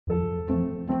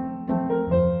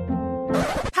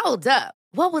Hold up.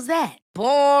 What was that?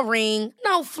 Boring.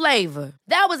 No flavor.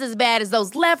 That was as bad as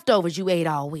those leftovers you ate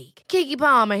all week. Keke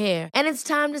Palmer here, and it's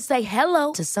time to say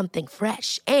hello to something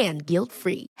fresh and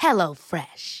guilt-free. Hello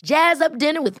Fresh. Jazz up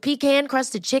dinner with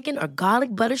pecan-crusted chicken or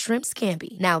garlic butter shrimp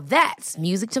scampi. Now that's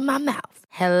music to my mouth.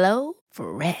 Hello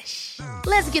Fresh.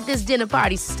 Let's get this dinner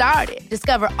party started.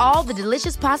 Discover all the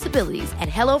delicious possibilities at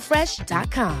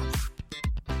hellofresh.com.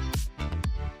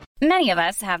 Many of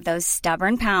us have those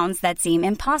stubborn pounds that seem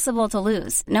impossible to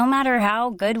lose, no matter how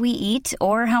good we eat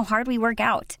or how hard we work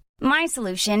out. My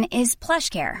solution is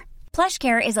PlushCare.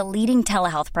 PlushCare is a leading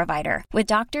telehealth provider with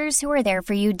doctors who are there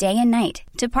for you day and night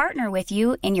to partner with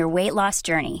you in your weight loss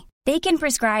journey. They can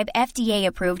prescribe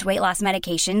FDA-approved weight loss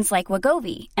medications like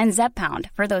Wegovy and Zepbound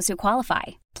for those who qualify.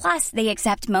 Plus, they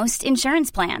accept most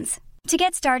insurance plans. To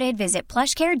get started, visit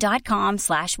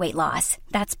plushcare.com/weightloss.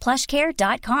 That's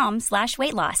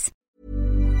plushcare.com/weightloss.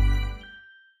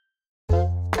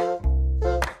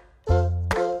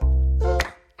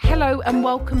 Hello and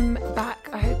welcome back.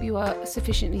 I hope you are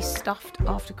sufficiently stuffed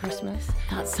after Christmas.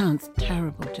 That sounds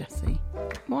terrible, Jessie.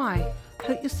 Why?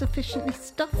 Hope you're sufficiently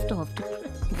stuffed after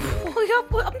Christmas.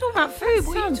 Well, I'm talking about food.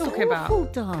 What are you talking awful,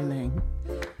 about? Darling.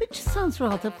 It just sounds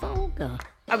rather vulgar.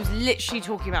 I was literally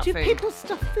talking about Do food. people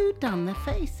stuff food down their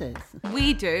faces?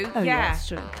 We do, Oh, yeah. that's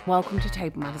true. Welcome to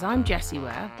Table Manners. I'm Jessie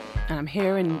Ware, and I'm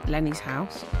here in Lenny's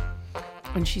house,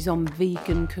 and she's on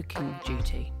vegan cooking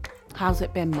duty. How's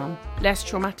it been, Mum? Less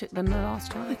traumatic than the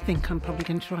last I time? think I'm probably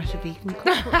going to write a vegan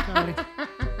cookbook, darling.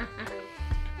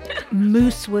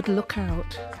 Moosewood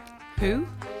Lookout. Who?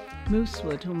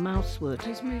 Moosewood or Mousewood.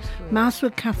 Who's Moosewood?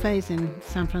 Mousewood Cafes in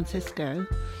San Francisco,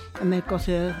 and they've got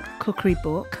a cookery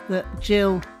book that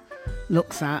Jill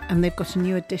looks at, and they've got a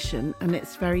new edition, and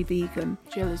it's very vegan.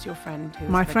 Jill is your friend who's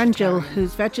My friend Jill, vegetarian.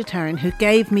 who's vegetarian, who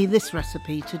gave me this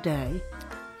recipe today.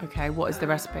 Okay, what is the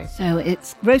recipe? So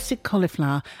it's roasted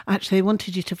cauliflower. Actually, I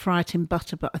wanted you to fry it in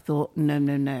butter, but I thought, no.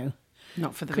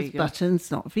 Not for the Because vegan. butter's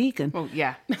not vegan. Well,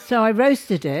 yeah. So I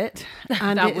roasted it,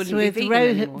 and That it's wouldn't be with vegan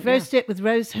anymore, roasted it with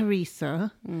rose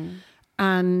harissa,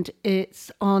 and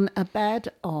it's on a bed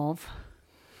of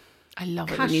I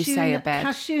love it when you say a bed.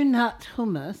 cashew nut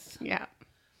hummus, Yeah.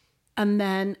 and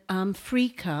then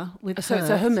freekeh with So herbs.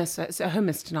 it's a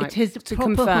hummus tonight. It is to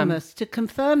proper confirm. hummus. To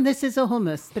confirm, this is a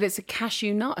hummus. But it's a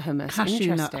cashew nut hummus. Cashew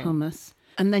nut Interesting. hummus.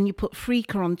 And then you put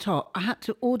freekeh on top. I had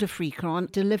to order freekeh on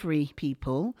delivery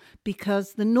people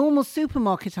because the normal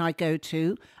supermarket I go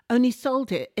to only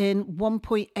sold it in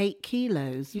 1.8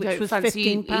 kilos, You which don't was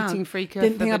fancy £15. eating freekeh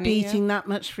Didn't for think the I'd be new year? eating that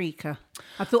much freekeh.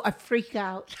 I thought I'd freak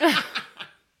out.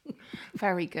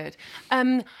 Very good.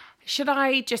 Should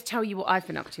I just tell you what I've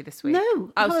been up to this week? No,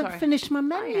 Oh, I haven't sorry. finished my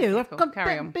menu. okay, I've cool.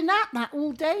 Carry on. been at that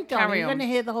all day, darling. Carry You're on. going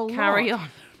to hear the whole Carry lot. on.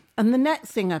 And the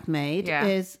next thing I've made Yeah.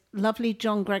 is lovely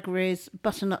John Gregory's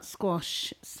butternut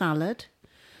squash salad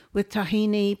with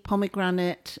tahini,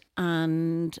 pomegranate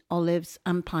and olives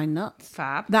and pine nuts.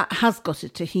 Fab. That has got a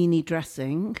tahini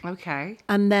dressing. Okay.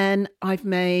 And then I've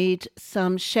made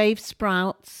some shaved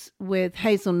sprouts with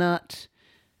hazelnut,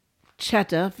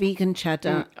 cheddar, vegan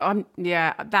cheddar.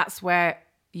 Yeah, that's where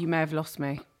you may have lost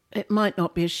me. It might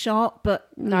not be as sharp, but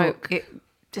No, look. it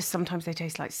just sometimes they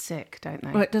taste like sick, don't they?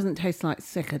 Well, it doesn't taste like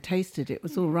sick. I tasted it. It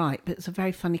was all right, but it's a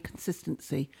very funny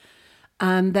consistency.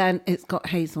 And then it's got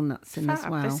hazelnuts in as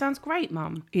Fab. well. This sounds great,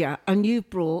 Mum. Yeah, and you've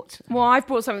brought... Well, I've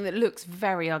brought something that looks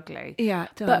very ugly. Yeah,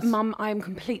 it does. But, Mum, I am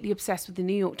completely obsessed with the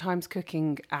New York Times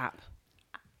cooking app.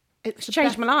 It's the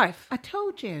changed best- my life. I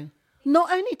told you.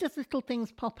 Not only does little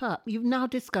things pop up, you've now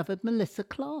discovered Melissa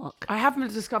Clark. I have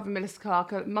discovered Melissa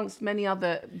Clark amongst many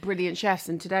other brilliant chefs.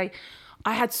 And today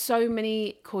I had so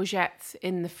many courgettes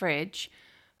in the fridge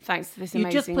thanks to this You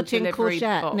amazing just put in delivery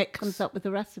courgette box. and it comes up with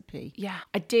a recipe. Yeah,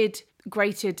 I did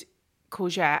grated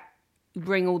courgette,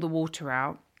 wring all the water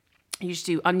out. You just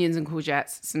do onions and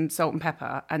courgettes, some salt and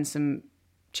pepper and some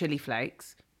chili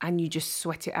flakes. And you just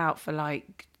sweat it out for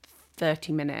like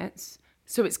 30 minutes.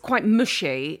 So it's quite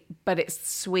mushy, but it's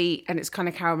sweet and it's kind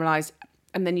of caramelised.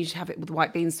 And then you just have it with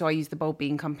white beans. So I use the Bold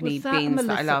Bean Company Was that beans that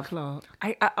I Melissa love.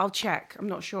 Clark? I'll check. I'm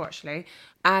not sure actually.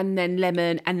 And then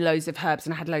lemon and loads of herbs.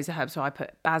 And I had loads of herbs. So I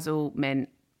put basil, mint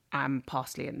and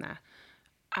parsley in there.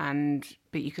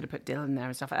 But you could have put dill in there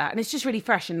and stuff like that. And it's just really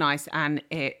fresh and nice. And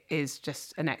it is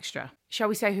just an extra. Shall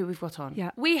we say who we've got on?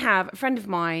 Yeah. We have a friend of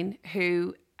mine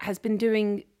who has been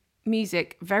doing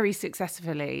music very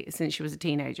successfully since she was a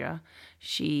teenager.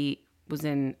 She is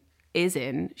in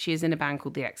a band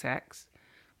called the XX,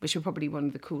 which are probably one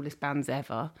of the coolest bands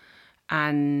ever.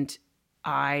 And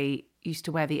I used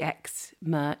to wear the X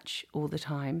merch all the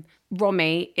time.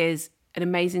 Romy is an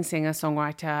amazing singer,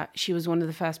 songwriter. She was one of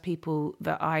the first people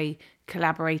that I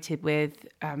collaborated with.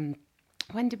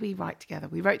 When did we write together?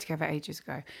 We wrote together ages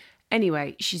ago.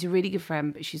 Anyway, she's a really good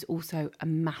friend, but she's also a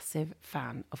massive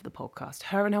fan of the podcast.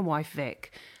 Her and her wife,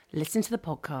 Vic, listen to the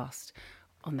podcast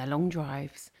on their long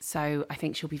drives. So I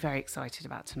think she'll be very excited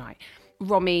about tonight.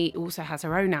 Romy also has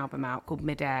her own album out called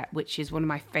Midair, which is one of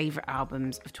my favourite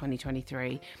albums of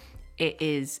 2023. It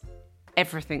is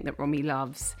everything that Romy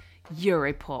loves.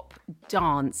 Europop,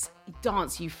 dance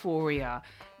euphoria,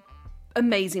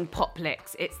 amazing pop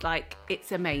licks.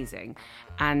 It's amazing.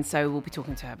 And so we'll be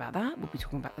talking to her about that. We'll be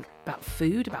talking about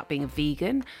food, about being a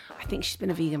vegan. I think she's been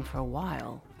a vegan for a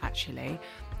while, actually.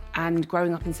 And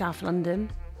growing up in South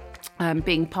London,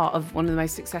 being part of one of the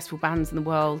most successful bands in the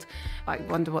world. I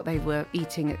wonder what they were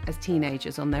eating as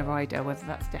teenagers on their rider, whether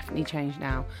that's definitely changed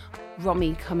now.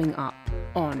 Romy coming up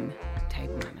on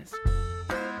Table Manners.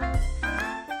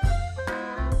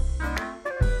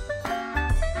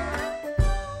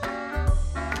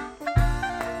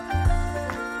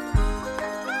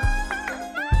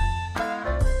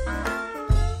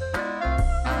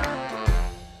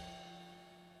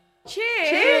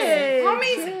 Cheers!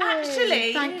 Romy's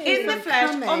actually in the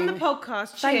flesh on the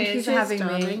podcast. Cheers. Thank you for having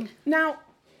darling. me. Now,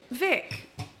 Vic,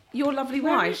 your lovely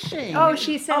wife. She? Oh,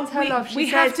 she sends her love. We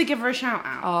have to give her a shout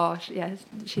out. Oh, yes,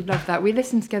 she'd love that. We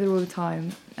listen together all the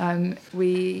time.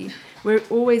 We're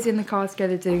always in the car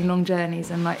together doing long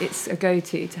journeys, and like it's a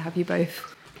go-to to have you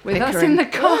both with us in the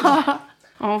car.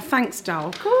 Oh, thanks, doll.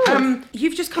 Of course.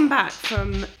 You've just come back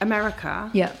from America.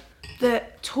 Yeah. The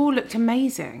tour looked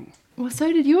amazing. Well,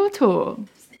 so did your tour.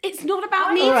 It's not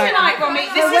about me All right. tonight, Romy.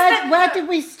 So where did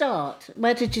we start?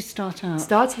 Where did you start out?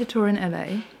 Started the tour in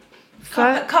LA.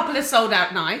 A couple of sold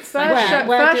out nights.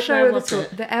 First show of the was tour,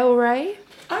 it? the El Rey.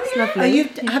 Oh, It's yeah.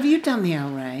 lovely. Have you done the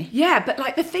El Rey? Yeah, but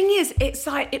like the thing is, it's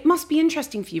like it must be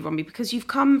interesting for you, Romy, because you've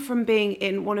come from being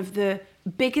in one of the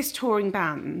biggest touring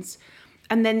bands,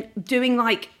 and then doing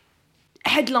like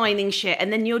headlining shit,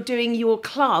 and then you're doing your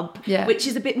club, which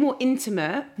is a bit more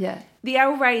intimate. Yeah. The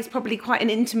El Rey is probably quite an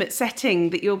intimate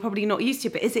setting that you're probably not used to,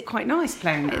 but is it quite nice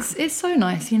playing that? It's so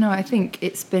nice, you know. I think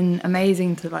it's been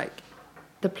amazing to like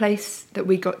the place that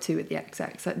we got to with the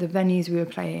XX, like the venues we were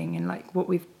playing, and like what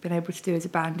we've been able to do as a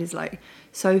band is like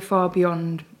so far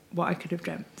beyond what I could have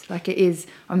dreamt. Like it is,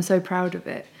 I'm so proud of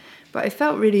it. But it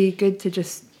felt really good to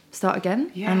just start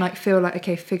again and like feel like,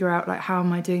 okay, figure out like how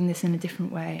am I doing this in a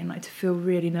different way, and like to feel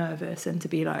really nervous and to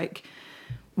be like,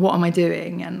 what am I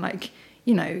doing? And like,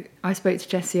 you know, I spoke to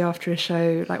Jessie after a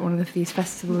show, like one of these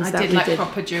festivals I that did we like did.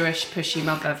 proper Jewish pushy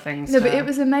mother things. No, but it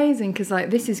was amazing because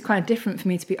like this is kind of different for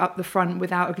me to be up the front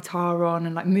without a guitar on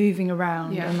and like moving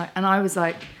around and I was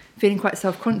like feeling quite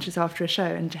self-conscious after a show,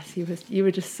 and Jessie you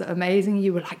were just amazing.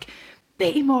 You were like,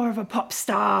 be more of a pop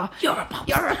star. You're a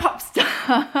pop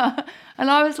star. And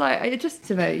I was like,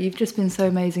 you've just been so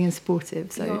amazing and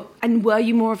supportive. So. And were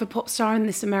you more of a pop star in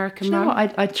this American You know run?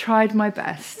 what? I tried my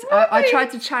best. I tried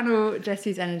to channel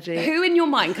Jessie's energy. Who in your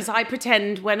mind, because I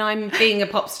pretend when I'm being a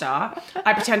pop star,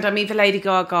 I pretend I'm either Lady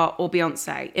Gaga or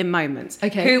Beyonce in moments.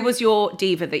 Okay. Who was your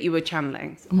diva that you were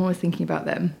channeling? I'm always thinking about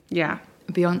them. Yeah.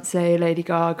 Beyonce, Lady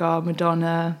Gaga,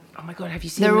 Madonna. Oh my God, have you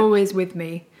seen They're them? always with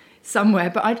me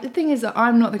somewhere. But the thing is that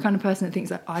I'm not the kind of person that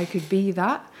thinks that I could be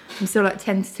that. I'm still like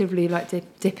tentatively like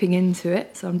dipping into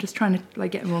it. So I'm just trying to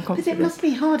like get more confidence. Because it must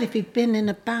be hard if you've been in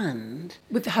a band.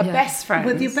 With her best friends.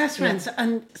 With your best friends.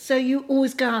 And so you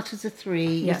always go out as a three,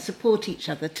 you support each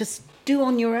other. To do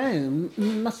on your own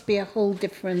must be a whole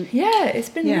different... Yeah, it's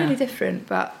been really different.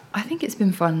 But I think it's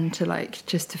been fun to like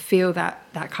just to feel that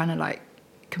kind of like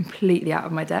completely out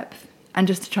of my depth. And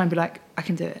just to try and be like, I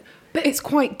can do it. But it's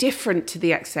quite different to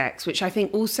the XX, which I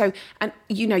think also... And,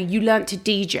 you know, you learnt to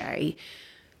DJ...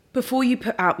 Before you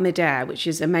put out Midair, which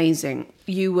is amazing,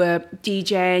 you were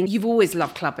DJing. You've always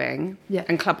loved clubbing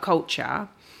and club culture.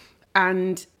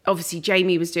 And obviously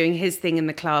Jamie was doing his thing in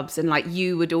the clubs, and like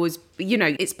you would always, you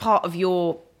know, it's part of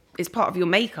your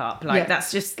makeup. Like that's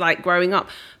just like growing up.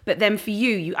 But then for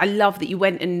you, I love that you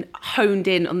went and honed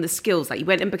in on the skills. Like you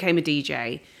went and became a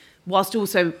DJ whilst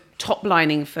also top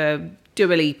lining for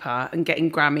Dua Lipa and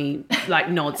getting Grammy like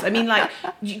nods. I mean, like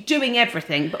doing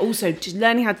everything, but also just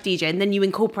learning how to DJ, and then you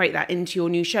incorporate that into your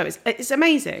new show. It's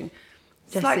amazing.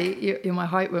 It's Jessie, you're my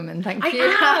hype woman. Thank you.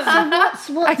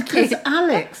 Because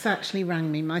Alex actually rang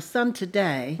me, my son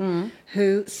today,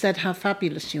 who said how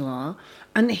fabulous you are,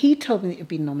 and he told me that you've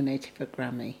been nominated for a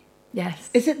Grammy. Yes.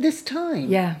 Is it this time?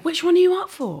 Yeah. Which one are you up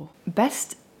for?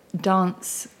 Best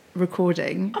dance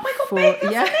recording. Oh my God, babe,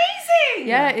 that's amazing!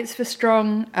 Yeah, it's for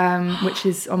Strong, which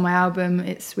is on my album.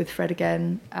 It's with Fred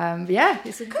again.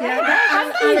 It's And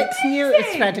Alex knew it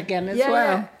was Fred again as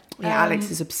well. Yeah,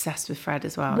 Alex is obsessed with Fred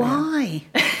as well. Why?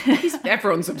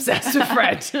 Everyone's obsessed with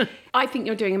Fred. I think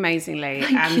you're doing amazingly,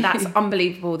 and that's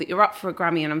unbelievable that you're up for a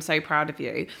Grammy, and I'm so proud of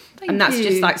you. And that's you.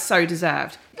 just like so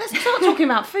deserved. Let's start talking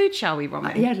about food, shall we,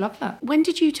 Romy? Yeah, I'd love that. When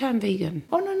did you turn vegan?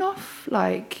 On and off,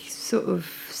 like sort of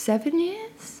 7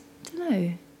 years. I don't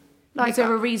know. Like, Was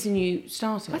there a reason you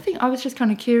started? I think I was just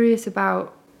kind of curious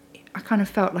about. I kind of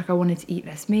felt like I wanted to eat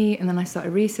less meat, and then I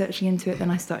started researching into it. Then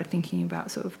I started thinking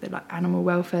about sort of the like animal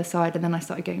welfare side, and then I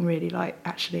started getting really like,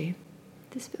 actually,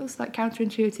 this feels like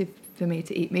counterintuitive for me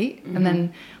to eat meat. And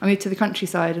then I moved to the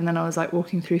countryside, and then I was like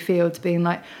walking through fields, being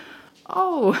like,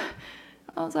 oh,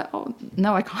 I was like, oh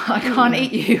no, I can't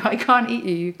eat you. I can't eat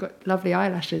you. You've got lovely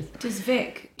eyelashes. Does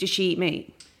she eat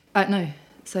meat? No.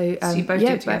 So you both do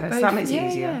it together, so that makes it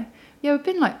easier. Yeah, we've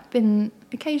been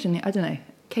occasionally, I don't know,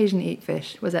 occasionally eat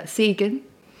fish. Was that Segan?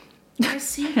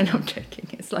 And I'm joking.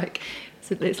 It's like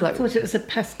I thought it was a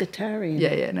pescatarian.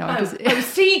 Yeah. No,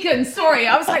 Segan. Sorry,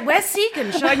 I was like, where's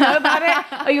Segan? Should I know about it?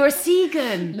 Oh, you're a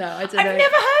Segan. No, I don't know. I've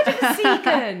never heard of a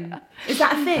Segan. Is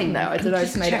that a thing? No, I don't know. I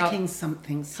just made it up. Checking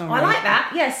something. Sorry. I like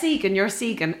that. Yeah, Segan. You're a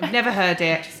Segan. I've never heard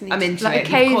it. I'm into Like it.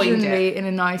 You've coined occasionally it. in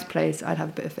a nice place, I'd have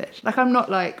a bit of fish. Like I'm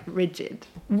not like rigid.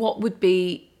 What would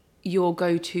be your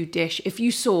go-to dish if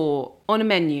you saw on a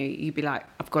menu? You'd be like,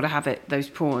 I've got to have it. Those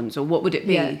prawns, or what would it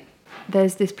be? Yeah.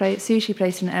 There's this sushi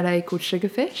place in LA called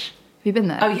Sugarfish. Have you been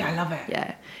there? Oh yeah, I love it.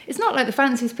 Yeah. It's not like the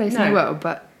fanciest place in the world,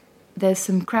 but there's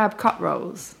some crab cut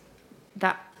rolls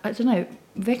that, I don't know,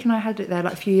 Vic and I had it there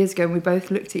like a few years ago, and we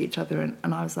both looked at each other and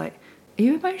I was like, are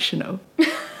you emotional?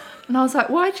 And I was like,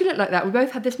 why do you look like that? We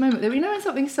both had this moment that we know when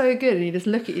something's so good and you just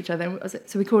look at each other. And I was like,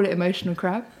 so we call it emotional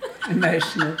crab.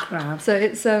 Emotional crab. So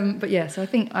it's, but yeah, so I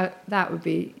think that would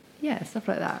be, yeah, stuff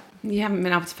like that. You haven't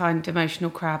been able to find emotional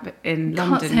crab in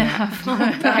Can't London say yet.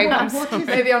 I have.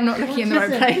 Maybe I'm not looking in the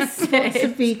right place. What's a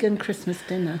vegan Christmas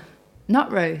dinner?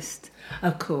 Nut roast.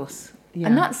 Of course. Yeah.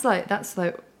 And that's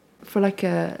like for like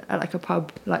a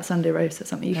pub, like Sunday roast or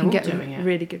something. You can get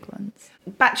really good ones.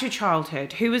 Back to your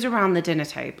childhood. Who was around the dinner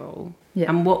table? Yeah.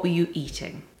 And what were you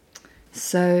eating?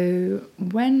 So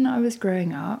when I was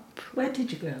growing up, Where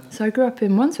did you grow up? so I grew up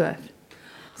in Wandsworth.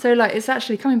 So like it's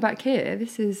actually coming back here.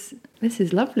 This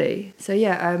is lovely. So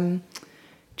yeah,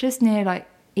 just near like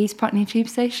East Putney Tube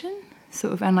Station,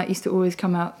 sort of, and like used to always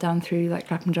come out down through like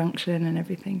Clapham Junction and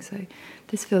everything. So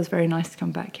this feels very nice to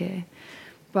come back here.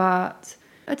 But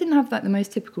I didn't have like the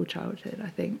most typical childhood, I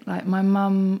think. Like my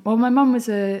mum was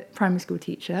a primary school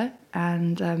teacher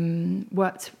and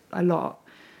worked a lot.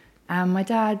 And my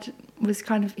dad was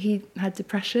he had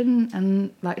depression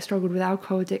and like struggled with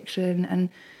alcohol addiction. And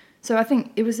so I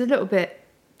think it was a little bit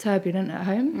turbulent at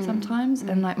home sometimes.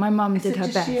 And like my mum did her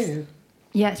best. You?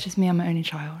 Yeah, it's just me, I'm my only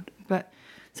child. But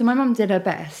so my mum did her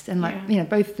best and like, you know,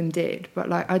 both of them did. But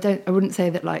like I wouldn't say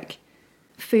that like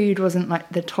food wasn't like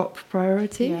the top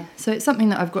priority. Yeah. So it's something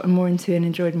that I've gotten more into and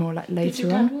enjoyed more like later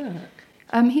on. Did your dad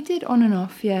work? He did on and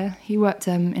off, yeah. He worked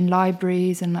in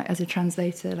libraries and like as a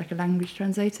translator, like a language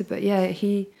translator. But yeah,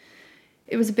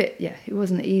 it was it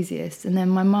wasn't the easiest. And then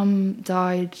my mum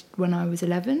died when I was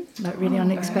 11, like really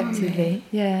unexpectedly. Really?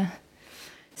 Yeah.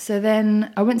 So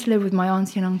then I went to live with my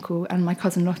auntie and uncle and my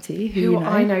cousin Lottie, who you know.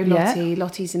 I know Lottie. Yeah.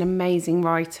 Lottie's an amazing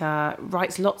writer,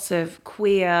 writes lots of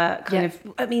queer kind of...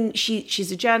 I mean,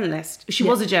 she's a journalist. She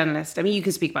was a journalist. I mean, you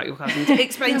can speak about your cousin.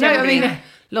 Explain to everybody.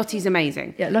 Lottie's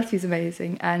amazing. Yeah, Lottie's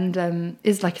amazing and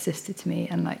is like a sister to me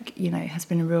and like, you know, has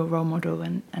been a real role model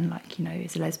and like, you know,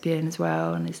 is a lesbian as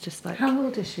well and is just like... How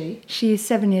old is she? She's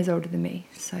 7 years older than me,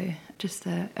 so just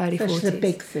early 40s. She's a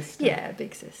big sister. Yeah,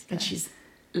 big sister. And she's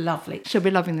lovely. She'll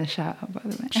be loving the shout out, by the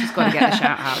way. She's got to get the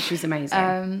shout out. She's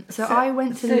amazing. So I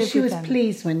went to live with them. So she was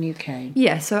pleased when you came?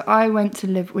 Yeah, so I went to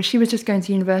live... Well, she was just going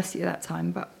to university at that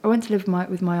time, but I went to live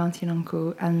with my auntie and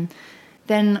uncle. And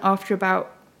then after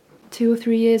about 2 or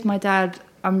 3 years, my dad...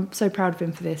 I'm so proud of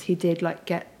him for this. He did, like,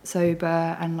 get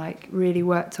sober and, like, really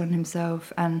worked on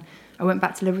himself. And I went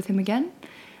back to live with him again.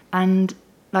 And,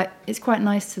 like, it's quite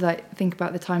nice to, like, think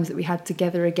about the times that we had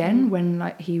together again when,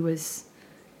 like, he was...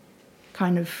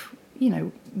 kind of, you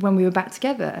know, when we were back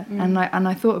together. And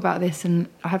I thought about this and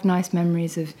I have nice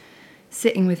memories of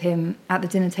sitting with him at the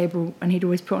dinner table and he'd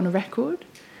always put on a record.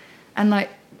 And like,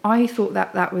 I thought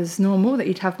that was normal, that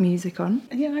he'd have music on.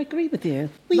 Yeah, I agree with you.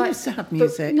 We used to have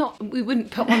music. We wouldn't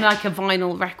put on like a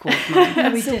vinyl record. No,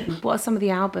 we didn't. What are some of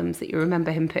the albums that you remember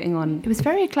him putting on? It was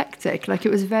very eclectic. Like,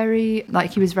 it was very,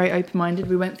 like, he was very open-minded.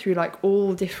 We went through like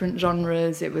all different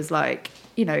genres. It was like,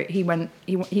 you know,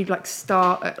 he'd like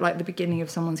start at like the beginning of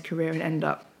someone's career and end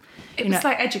up. It was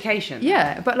like education.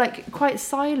 Yeah, but like quite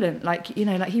silent. Like, you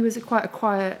know, like he was quite a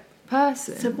quiet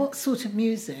person. So what sort of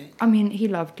music? I mean, he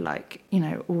loved like, you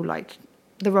know, all like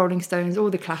the Rolling Stones, all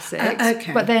the classics.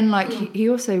 Okay. But then like he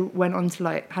also went on to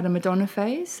like had a Madonna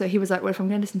phase. So he was like, well, if I'm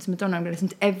going to listen to Madonna, I'm going to listen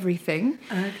to everything.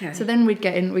 Okay. So then we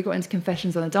got into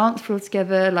Confessions on the dance floor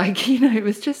together. Like, you know, it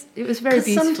was very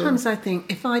beautiful. Sometimes I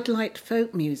think if I'd liked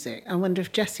folk music, I wonder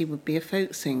if Jessie would be a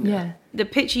folk singer. Yeah. The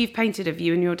picture you've painted of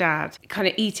you and your dad kind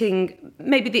of eating,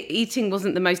 maybe the eating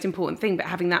wasn't the most important thing, but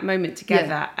having that moment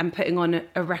together and putting on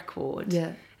a record.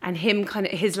 Yeah. And him kind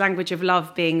of, his language of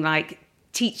love being like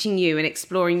teaching you and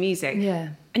exploring music. Yeah.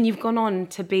 And you've gone on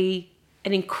to be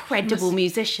an incredible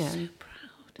musician.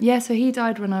 Yeah, so he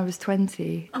died when I was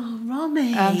 20. Oh,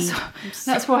 Romy. So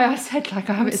that's why I said like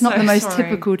it's not the most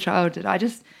typical childhood.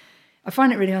 I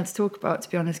find it really hard to talk about, to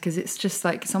be honest, because it's just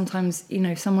like sometimes, you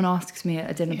know, if someone asks me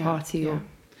at a dinner party or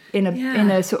in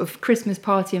a sort of Christmas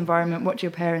party environment, what do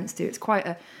your parents do? It's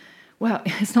quite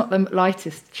it's not the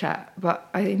lightest chat, but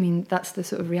I mean, that's the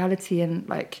sort of reality, and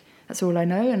like, that's all I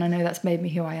know, and I know that's made me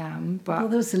who I am. But well,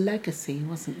 there was a legacy,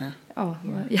 wasn't there? Oh,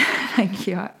 well, yeah, thank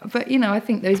you. But, you know, I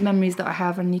think those memories that I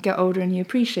have, and you get older and you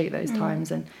appreciate those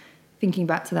times, and thinking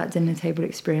back to that dinner table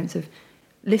experience of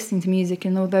listening to music,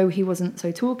 and although he wasn't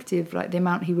so talkative, like the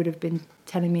amount he would have been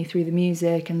telling me through the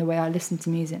music and the way I listen to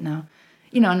music now,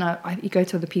 you know, and you go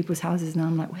to other people's houses now,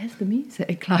 I'm like, where's the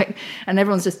music? Like, and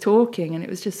everyone's just talking, and it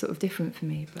was just sort of different for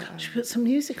me. But Should we put some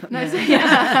music on? No,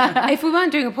 If we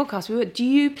weren't doing a podcast, do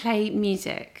you play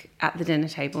music at the dinner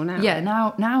table now? Yeah,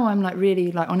 now I'm like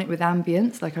really like on it with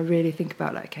ambience. Like I really think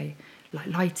about like, okay, like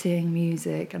lighting,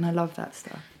 music, and I love that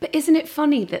stuff. But isn't it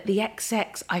funny that the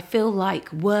XX, I feel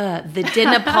like, were the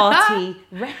dinner party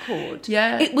record?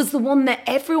 Yeah. It was the one that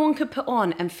everyone could put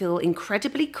on and feel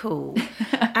incredibly cool,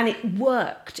 and it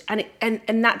worked, and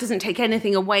that doesn't take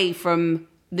anything away from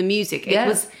the music. It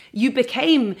was, you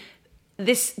became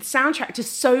this soundtrack to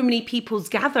so many people's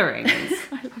gatherings.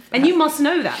 I love that. And you must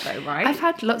know that though, right? I've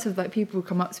had lots of like people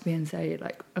come up to me and say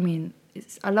like, I mean,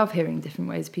 I love hearing different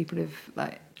ways people have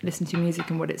like listened to music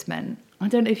and what it's meant. I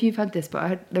don't know if you've had this,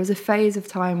 but there was a phase of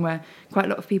time where quite a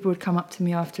lot of people would come up to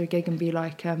me after a gig and be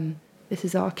like, this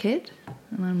is our kid.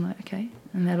 And I'm like, okay.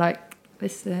 And they're like,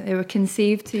 they were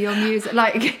conceived to your music.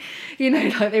 Like, you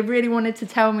know, like they really wanted to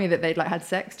tell me that they'd like had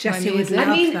sex to Jessie my music. would love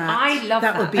I mean, that. I love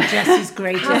that. That would be Jessie's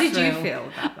greatest How did you thrill.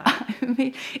 feel about that? I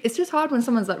mean, it's just hard when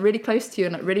someone's like really close to you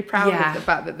and like really proud of the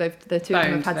fact that the two of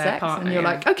them have had their sex, partner, and you're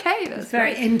like, okay, that's It's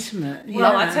very great. intimate.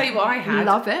 Well, yeah. I'll tell you what I had.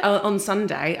 Love it. On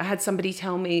Sunday, I had somebody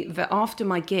tell me that after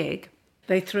my gig,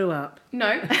 They threw up.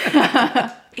 no,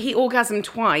 he orgasmed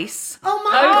twice. Oh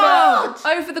my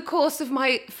God! Over the course of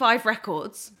my 5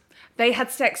 records. They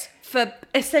had sex for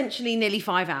essentially nearly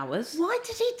 5 hours. Why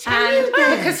did he tell you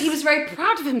this? Because he was very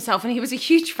proud of himself and he was a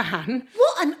huge fan.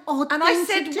 What an odd And thing I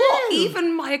said, to do. what?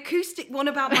 Even my acoustic one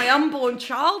about my unborn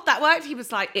child, that worked? He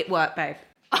was like, it worked, babe.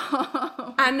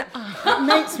 And That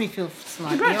makes me feel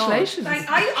slightly Congratulations. I You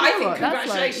know think what, that's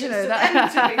like, congratulations you know, to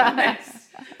that- them, to be honest.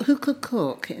 odd. Who could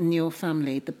cook in your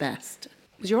family the best?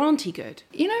 Was your auntie good?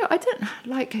 You know, I don't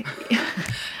like.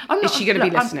 I'm not, Is she gonna be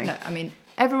look, listening? No, I mean,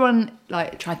 everyone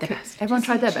like Tried their best. Everyone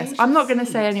tried their best. I'm not going to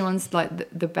say anyone's like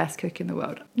the best cook in the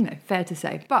world. You know, fair to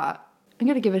say. But I'm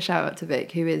going to give a shout out to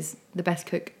Vic, who is the best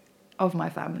cook of my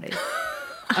family.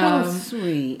 Oh,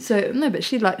 sweet. So no, but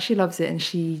she loves it, and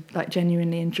she like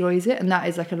genuinely enjoys it, and that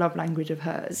is like a love language of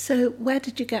hers. So where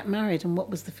did you get married and what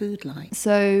was the food like?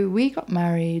 So we got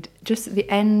married just at the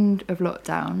end of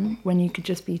lockdown, when you could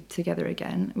just be together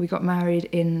again. We got married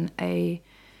in a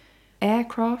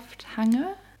aircraft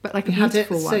hangar, but like a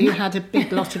beautiful one. So you had a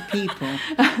big lot of people.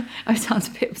 It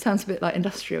sounds a bit like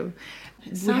industrial.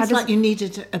 It sounds like you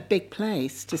needed a big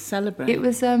place to celebrate. It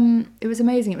was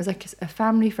amazing. It was like a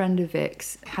family friend of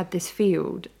Vic's had this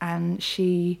field, and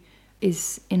she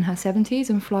is in her 70s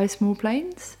and flies small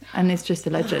planes, and it's just a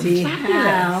legend.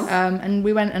 And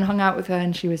we went and hung out with her,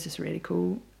 and she was just really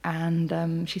cool.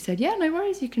 And she said, yeah, no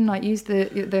worries, you can like use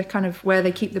the kind of where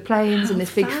they keep the planes in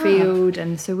this big field.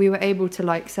 And so we were able to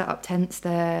like set up tents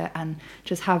there and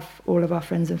just have all of our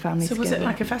friends and family together. So was it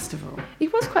like a festival?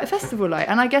 It was quite a festival like,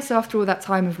 and I guess after all that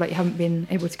time of like you haven't been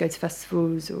able to go to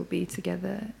festivals or be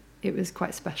together, it was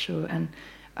quite special. And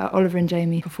Oliver and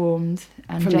Jamie performed,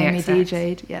 and From the Jamie XX.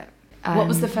 DJ'd. Yeah. What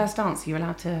was the first dance? Are you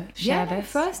allowed to share The this?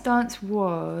 first dance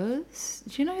was,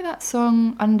 do you know that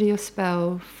song Under Your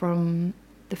Spell from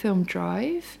the film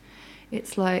Drive?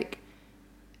 It's like,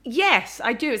 Yes,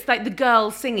 I do. It's like the girl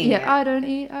singing it. I don't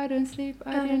eat, I don't sleep,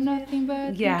 I do nothing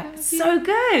but Yeah, think of so you.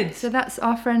 good. So that's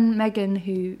our friend Megan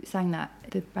who sang that.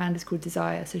 The band is called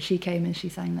Desire, so she came and she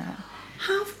sang that.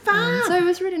 How fun! So it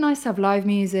was really nice to have live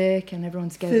music and everyone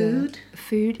together. Food?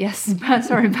 Food, yes.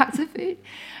 Sorry, back to food.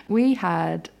 We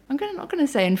had, not going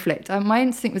to say inflict. My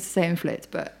instinct was to say inflict,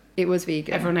 but it was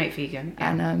vegan. Everyone ate vegan.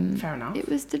 Yeah. And fair enough. It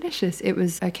was delicious. It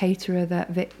was a caterer that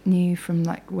Vic knew from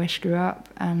like where she grew up,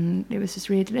 and it was just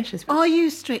really delicious. Are you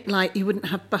strict, like you wouldn't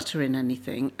have butter in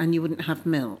anything and you wouldn't have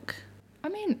milk? I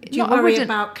mean, Do you worry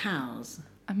about cows?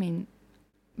 I mean,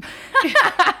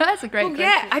 that's a great question.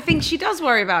 Yeah, I think she does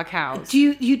worry about cows. Do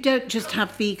you don't just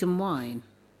have vegan wine?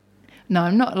 No,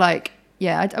 I'm not like,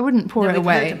 yeah, I wouldn't pour it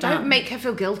away. Don't make her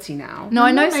feel guilty now. No,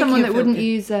 I know not someone making that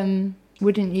you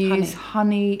wouldn't use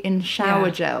honey in shower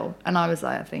Yeah. gel, and I was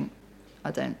like,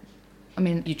 I don't. I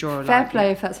mean, You draw a fair line, play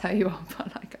yeah. if that's how you are,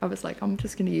 but like, I was like, I'm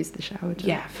just going to use the shower gel.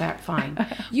 Yeah, fair, fine.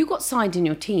 You got signed in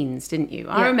your teens, didn't you?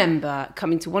 I Yeah. remember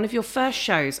coming to one of your first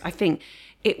shows. I think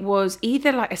it was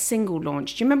either like a single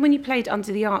launch. Do you remember when you played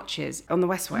Under the Arches on the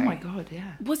Westway? Oh my god,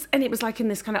 yeah. And it was like in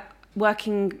this kind of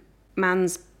working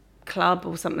man's club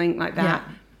or something like that.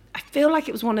 Yeah. I feel like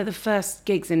it was one of the first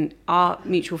gigs, and our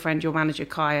mutual friend, your manager,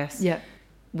 Caius, Yeah.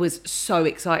 was so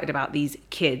excited about these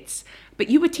kids. But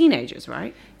you were teenagers,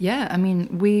 right? Yeah, I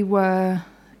mean, we were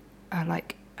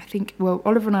like, I think, well,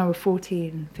 Oliver and I were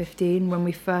 14, 15 when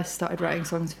we first started writing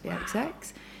songs for the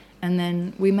XX. And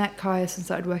then we met Caius and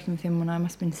started working with him when I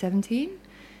must have been 17.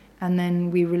 And then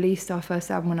we released our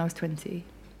first album when I was 20.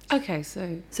 Okay,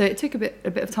 so So it took a bit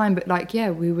of time, but like,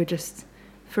 yeah, we were just,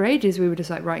 for ages, we were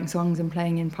just like writing songs and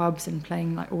playing in pubs and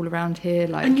playing like all around here.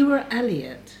 Like And you were at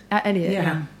Elliot. at Elliot, Yeah.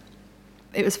 yeah.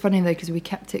 It was funny though, because we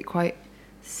kept it quite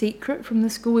secret from the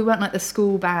school. We weren't like the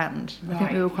school band. I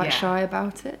think we were Right, quite yeah. shy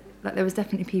about it. Like there was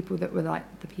definitely people that were like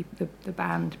the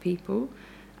band people,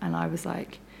 and I was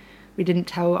like, we didn't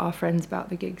tell our friends about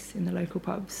the gigs in the local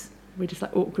pubs. We just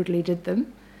like awkwardly did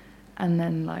them, and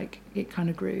then like it kind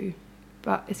of grew.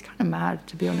 But it's kind of mad,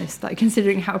 to be honest, like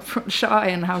considering how shy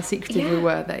and how secretive we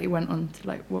were, that it went on to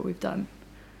like what we've done.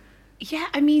 yeah,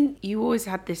 I mean, you always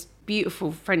had this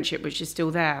beautiful friendship, which is still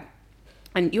there.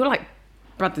 And you're like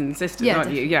brothers and sisters, Yeah,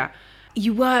 aren't you? definitely. Yeah.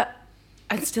 You were,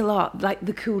 and still are, like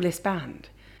the coolest band.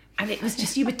 And it was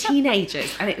just, you were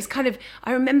teenagers. And it was kind of,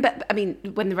 I remember, I mean,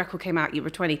 when the record came out, you were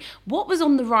 20. What was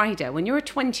on the rider when you're a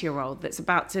 20-year-old that's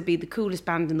about to be the coolest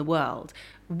band in the world?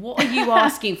 What are you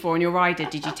asking for on your rider?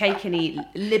 Did you take any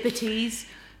liberties?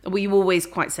 Or were you always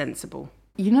quite sensible?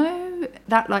 You know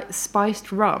that like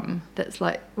spiced rum that's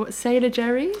like, what, Sailor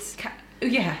Jerry's?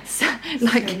 Yeah.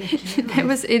 Like there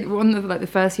was in one of like the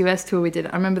first US tour we did,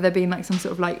 I remember there being like some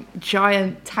sort of like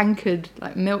giant tankard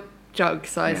like milk jug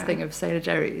size thing of Sailor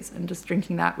Jerry's, and just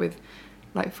drinking that with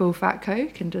like full fat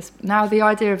Coke, and just now the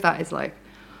idea of that is like,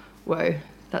 whoa,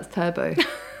 that's turbo.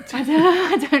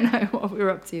 I don't know what we were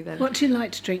up to then. What do you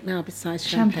like to drink now besides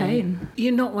champagne? Champagne.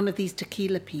 You're not one of these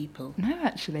tequila people. No,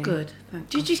 actually. Good. Thank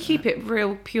Did you keep it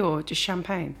real pure, just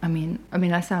champagne? I mean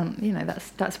I sound, you know,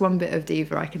 that's one bit of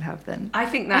diva I can have then. I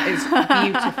think that is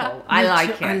beautiful. I like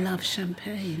it. I love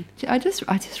champagne. I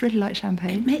just really like It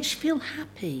champagne. makes you feel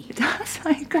happy. It does,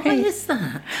 I agree. Why is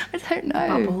that? I don't know.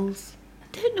 Bubbles.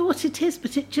 I don't know what it is,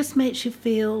 but it just makes you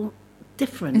feel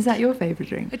different. Is that your favourite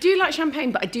drink? I do like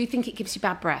champagne, but I do think it gives you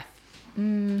bad breath.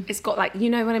 It's got like, you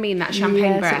know what I mean, that champagne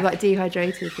Yeah, breath. sort of like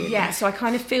dehydrated. Feeling. Yeah, so I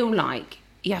kind of feel like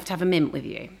you have to have a mint with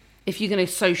you if you're going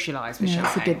to socialise with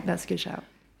Yeah, champagne. that's a good shout.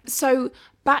 So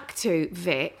back to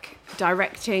Vic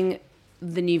directing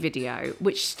the new video,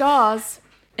 which stars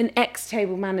an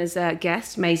ex-Table Manners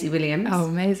guest, Maisie Williams. Oh,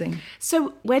 amazing.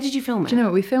 So where did you film it? Do you know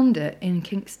what? We filmed it in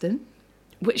Kingston.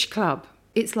 Which club?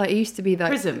 It's like, it used to be like...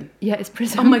 Prism? Yeah, it's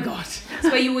Prism. Oh my God. It's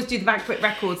where you always do the Banquet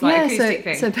Records, like acoustic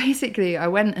thing. So basically I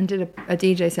went and did a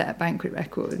DJ set at Banquet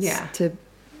Records Yeah.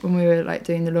 when we were like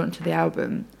doing the launch of the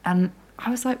album, and I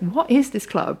was like, what is this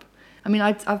club? I mean,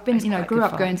 I've been, It's you know, I quite grew good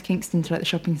up fun. going to Kingston to like the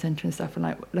shopping centre and stuff, and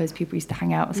like loads of people used to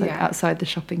hang out outside the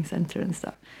shopping centre and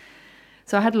stuff.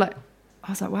 So I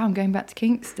was like, wow, I'm going back to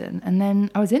Kingston. And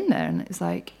then I was in there and it was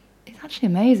like, it's actually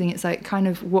amazing. It's like kind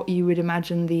of what you would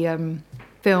imagine the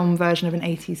film version of an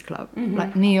 80s club.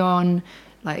 Like neon,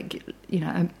 like, you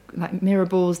know, like mirror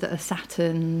balls that are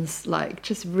Saturns, like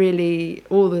just really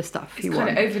all the stuff It's you kind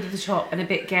want. of over the top and a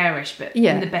bit garish, but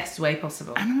Yeah. in the best way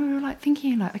possible. And we were like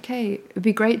thinking like, okay, it'd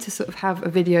be great to sort of have a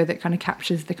video that kind of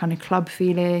captures the kind of club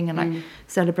feeling and like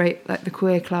celebrate like the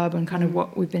queer club and kind of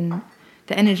what the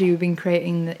energy we've been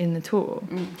creating in the tour.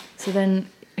 So then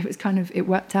it was kind of, it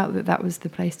worked out that was the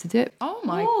place to do it. Oh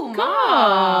my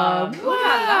God. Mum.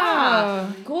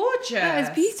 Wow. Gorgeous. That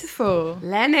is beautiful.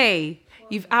 Lenny,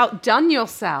 you've outdone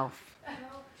yourself.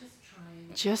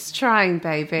 Just trying,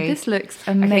 baby. This looks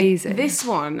Okay, amazing. this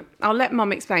one, I'll let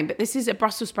Mum explain, but this is a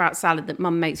Brussels sprout salad that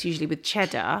Mum makes usually with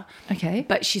cheddar, Okay.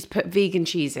 but she's put vegan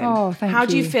cheese in. Oh, thank How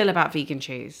do you you. feel about vegan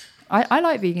cheese? I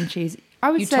like vegan cheese. I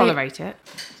would You say, tolerate it?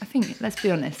 I think, let's be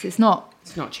honest, it's not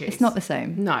It's not cheese. It's not the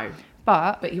same. No.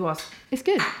 But you are. it's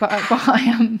good. But I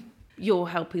am. You're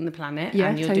helping the planet. Yeah,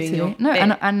 and you're totally. doing your No,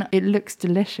 bit. and it looks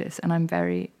delicious, and I'm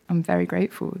very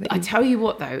grateful. I tell you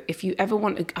what, though, if you ever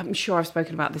want to, I'm sure I've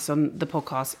spoken about this on the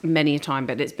podcast many a time,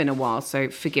 but it's been a while, so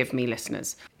forgive me,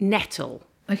 listeners. Nettle.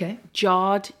 Okay.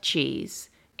 Jarred cheese.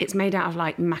 It's made out of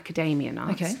like macadamia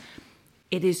nuts. Okay.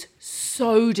 It is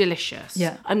so delicious.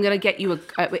 Yeah. I'm going to get you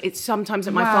it's sometimes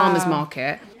at my farmer's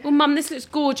market. Well, Mum, this looks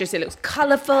gorgeous. It looks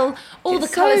colourful. All It's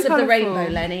the colours so of the colourful. rainbow,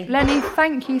 Lenny. Lenny,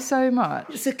 thank you so much.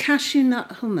 It's a cashew nut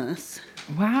hummus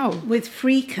Wow. with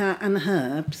freekeh and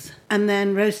herbs, and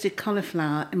then roasted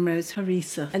cauliflower and roast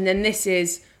harissa. And then this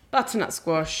is butternut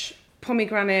squash,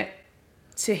 pomegranate,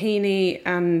 tahini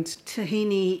and...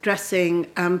 Tahini dressing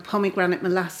and pomegranate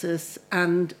molasses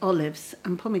and olives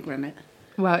and pomegranate.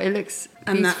 Wow, it looks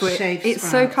And that beautiful. shaved It's so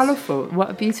sprouts. colourful. What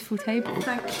a beautiful table.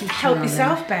 Thank you. Help Sharon.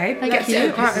 yourself, babe. Thank Let's you. do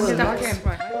Right, I'm this. gonna do that again.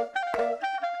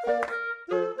 Right.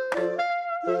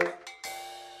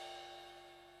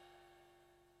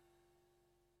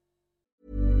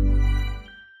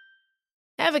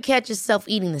 Ever catch yourself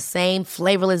eating the same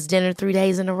flavorless dinner 3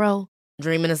 days in a row?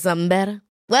 Dreaming of something better?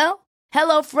 Well,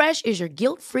 HelloFresh is your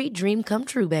guilt-free dream come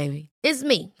true, baby. It's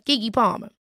me, Keke Palmer.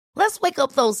 Let's wake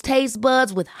up those taste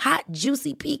buds with hot,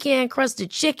 juicy pecan-crusted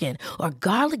chicken or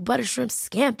garlic butter shrimp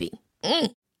scampi.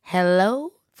 Hello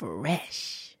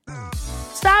Fresh.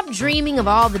 Stop dreaming of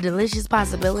all the delicious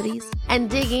possibilities and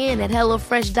dig in at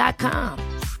HelloFresh.com.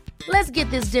 Let's get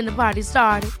this dinner party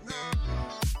started.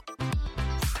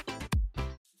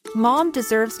 Mom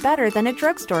deserves better than a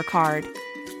drugstore card.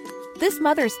 This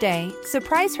Mother's Day,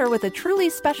 surprise her with a truly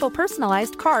special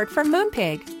personalized card from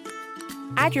Moonpig.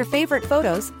 Add your favorite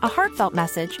photos, a heartfelt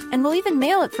message, and we'll even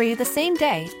mail it for you the same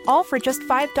day, all for just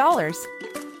 $5.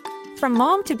 From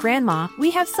mom to grandma,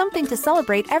 we have something to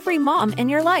celebrate every mom in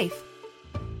your life.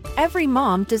 Every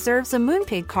mom deserves a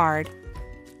Moonpig card.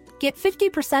 Get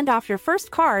 50% off your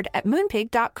first card at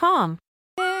moonpig.com.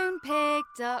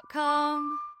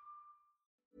 Moonpig.com.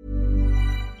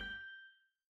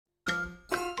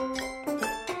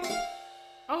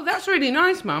 Oh, that's really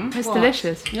nice, Mum. It's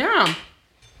delicious. Yeah.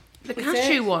 The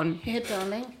cashew one. Here,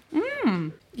 darling.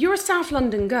 You're a South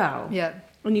London girl. Yeah.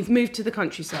 And you've moved to the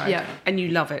countryside. Yeah. And you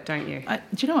love it, don't you? Do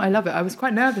you know what? I love it. I was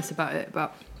quite nervous about it,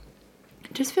 but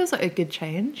it just feels like a good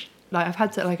change. Like I've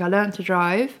had to, I learned to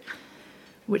drive,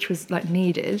 which was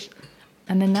needed.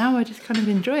 And then now I just kind of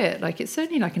enjoy it. Like it's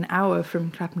only an hour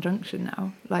from Clapham Junction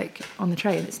now, on the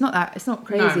train. It's not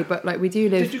crazy, No. but we do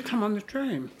live. Did you come on the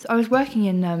train? So I was working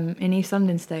in East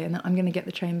London today, and I'm going to get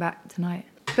the train back tonight.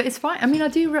 But it's fine. I mean, I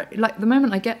do the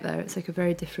moment I get there, it's a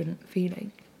very different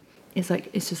feeling. It's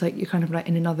just you're kind of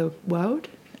in another world,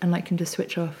 and can just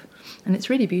switch off, and it's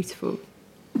really beautiful.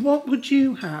 What would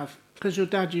you have? Because your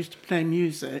dad used to play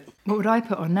music. What would I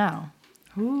put on now?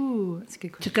 Ooh, that's a good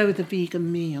To question. go with a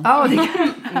vegan meal. Oh,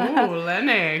 Oh,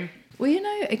 Lenny. well,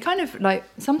 it kind of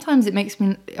sometimes it makes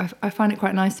me. I find it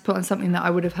quite nice to put on something that I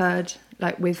would have heard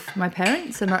with my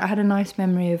parents, and I had a nice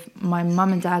memory of my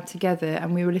mum and dad together,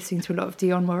 and we were listening to a lot of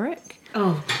Dionne Warwick.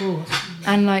 Oh, of course.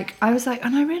 And I was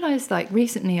and I realised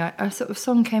recently a sort of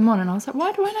song came on, and I was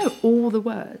why do I know all the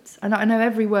words? And I know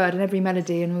every word and every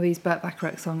melody and all these Burt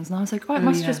Bacharach songs, and I was it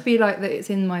must just be that it's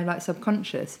in my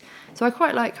subconscious. So I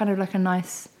quite like kind of a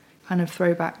nice kind of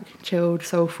throwback, chilled,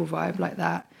 soulful vibe like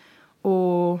that.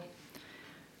 Or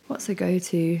what's a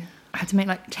go-to? I had to make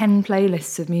 10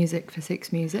 playlists of music for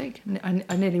Six Music.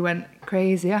 I nearly went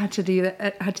crazy. I had to do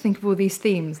that. I had to think of all these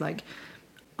themes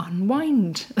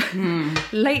unwind,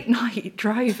 late night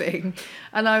driving,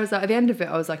 and I was at the end of it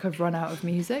I was I've run out of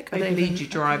music. They lead you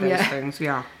dry, those things,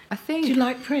 yeah. I think Do you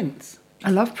like Prince? I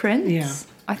love Prince. Yeah.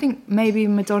 I think maybe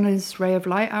Madonna's Ray of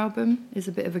Light album is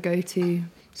a bit of a go-to.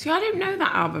 See, I don't know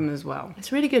that album as well.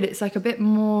 It's really good. It's a bit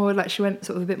more she went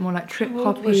sort of a bit more trip How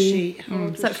old hoppy. was she? How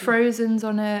old It's was she? Frozen's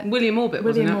on it. William Orbit,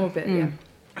 wasn't William it? Orbit, yeah.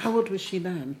 How old was she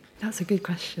then? That's a good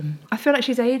question. I feel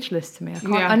she's ageless to me.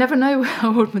 Yeah. I never know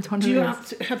how old Madonna Do you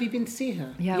is. have you been to see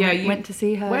her? Yeah, Yeah, I you- went to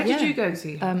see her. Where did yeah. you go and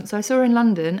see her? So I saw her in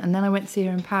London, and then I went to see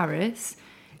her in Paris.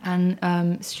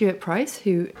 And Stuart Price,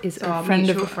 who is So our a friend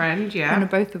mutual of friend, yeah. friend of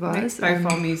both of ours, Mixed both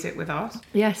our music with us.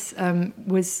 yes,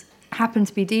 happened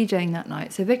to be DJing that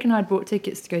night. So Vic and I had bought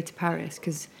tickets to go to Paris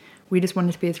because we just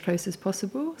wanted to be as close as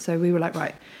possible. So we were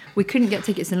right, we couldn't get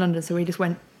tickets in London, so we just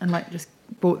went and just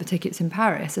bought the tickets in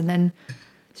Paris. And then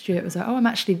Stuart was I'm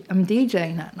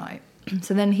DJing that night.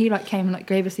 So then he came and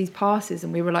gave us these passes,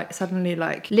 and we were suddenly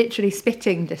literally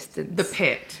spitting distance. The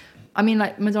Pit. I mean,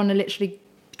 Madonna literally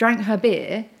drank her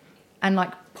beer and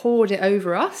poured it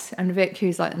over us, and Vic,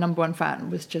 who's the number one fan,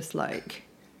 was just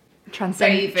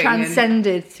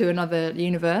transcended to another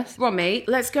universe. Romy,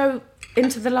 let's go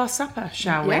into the Last Supper,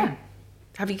 shall we? Yeah.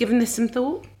 Have you given this some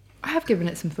thought? I have given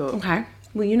it some thought. Okay.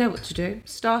 Well, you know what to do.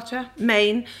 Starter,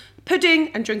 main, pudding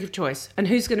and drink of choice. And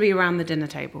who's going to be around the dinner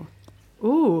table?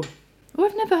 Ooh. Oh,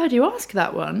 I've never heard you ask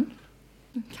that one.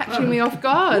 Catching me off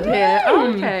guard here.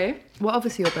 Oh, okay. Well,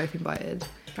 obviously you're both invited.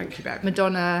 Thank you, babe.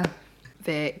 Madonna,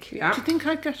 Vic. Yeah. Do you think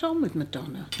I'd get on with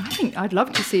Madonna? I think I'd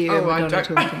love to see you and Madonna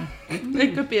talking.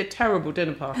 It could be a terrible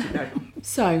dinner party, though.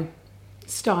 So,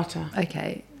 starter.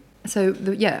 Okay. So,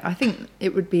 I think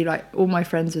it would be like all my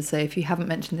friends would say, if you haven't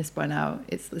mentioned this by now,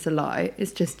 it's a lie.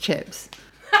 It's just chips.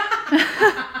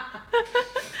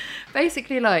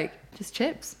 Basically, like, just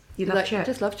chips. You love chips?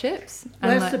 Just love chips.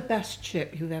 Where's And, the best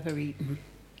chip you've ever eaten?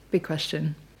 Big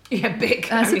question. Yeah, big.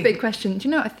 That's a big question. Do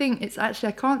you know, I think it's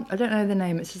actually, I don't know the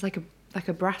name. It's just like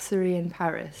a brasserie in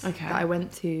Paris that I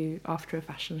went to after a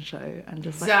fashion show and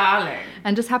just Darling.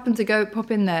 And just happened to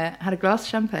pop in there, had a glass of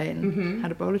champagne,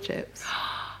 had a bowl of chips.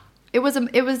 It was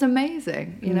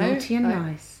amazing, you know. Naughty and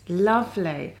nice.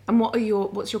 Lovely. And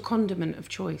what's your condiment of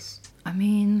choice? I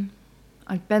mean,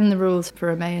 I'd bend the rules for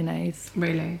a mayonnaise.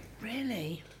 Really?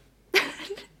 Really?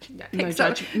 No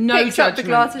judgment. Picks up the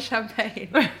glass of champagne.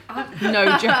 No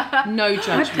I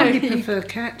judgment. probably prefer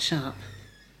ketchup.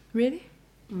 Really?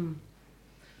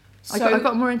 So, I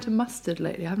got more into mustard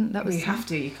lately. I haven't. That was. You have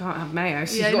to. You can't have mayo.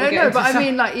 So Yeah, you've got to get into but I some-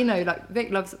 mean, like, you know, like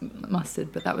Vic loves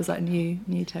mustard, but that was like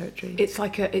new territory. It's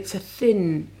like it's a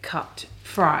thin cut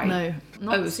fry. No,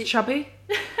 not it was chubby.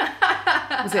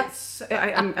 Was it?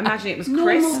 I'm imagining it was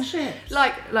Normal crisp. chips.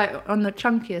 like on the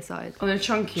chunkier side. On the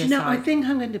chunkier Do you know, side. I think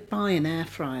I'm going to buy an air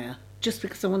fryer just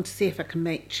because I want to see if I can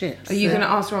make chips. Are you going to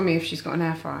ask Romy if she's got an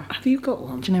air fryer? Have you got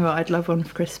one? Do you know what? I'd love one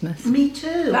for Christmas. Me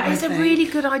too. That is I a think. really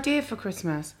good idea for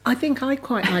Christmas. I think I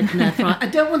quite like an air fryer. I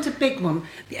don't want a big one.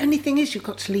 The only thing is you've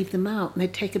got to leave them out and they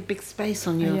take a big space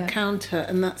on your Yeah. counter,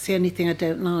 and that's the only thing I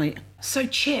don't like. So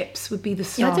chips would be the Yeah,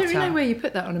 starter. I don't really know where you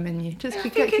put that on a menu. Just I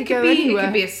could think it go could be. anywhere. It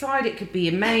could be a side. It could be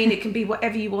a main. It can be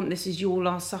whatever you want. This is your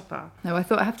Last Supper. No, I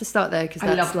thought I have to start there because I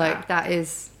that's love like that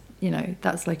is, you know,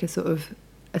 that's like a sort of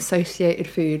associated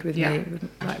food with me, with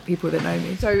like people that know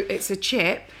me. So it's a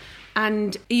chip,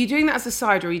 and are you doing that as a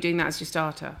side or are you doing that as your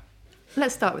starter?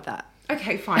 Let's start with that.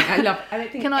 Okay, fine. I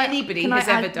don't think anybody has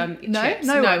ever done chips.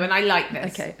 No, and I like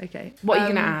this. Okay. What are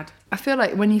you going to add? I feel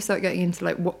like when you start getting into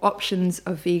like what options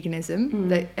of veganism,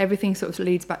 that everything sort of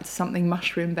leads back to something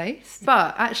mushroom based.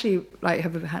 But actually, like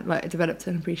have had like developed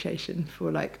an appreciation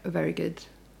for like a very good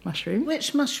mushroom.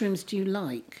 Which mushrooms do you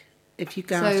like? If you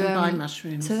go out and buy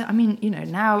mushrooms. So I mean, you know,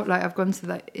 now like I've gone to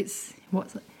like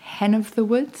hen of the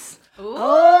woods.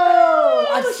 Oh,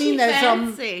 I've seen those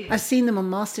fancy. I've seen them on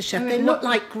MasterChef. They look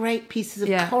like great pieces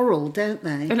of coral, don't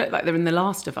they? They look like they're in The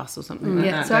Last of Us or something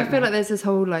like that. So I don't feel they? like there's this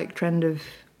whole like trend of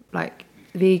like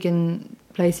vegan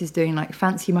places doing like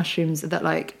fancy mushrooms that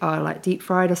like are like deep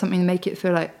fried or something to make it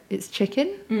feel like it's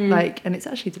chicken, like, and it's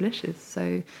actually delicious.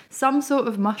 So some sort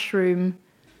of mushroom.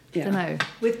 I don't know.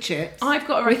 With chips. I've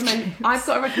got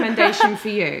a recommendation for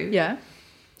you. Yeah.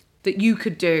 That you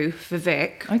could do for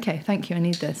Vic. Okay, thank you. I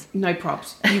need this. No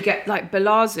props. You get like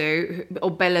Belazu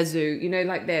or Belazu, you know,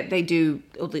 like they do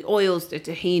all the oils, the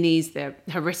tahinis, the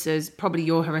harissas, probably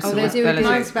your harissa. Oh, they was do a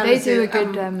Belazu. good, they do a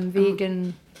good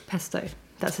vegan pesto.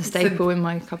 That's a staple in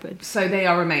my cupboard. So they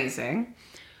are amazing.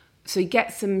 So you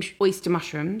get some oyster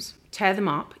mushrooms, tear them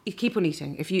up. You keep on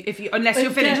eating unless you're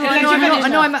finished.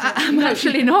 I'm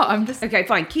actually not. I'm just Okay,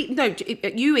 fine.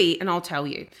 You eat and I'll tell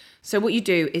you. So what you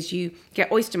do is you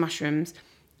get oyster mushrooms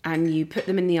and you put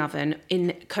them in the oven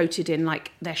coated in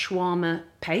like their shawarma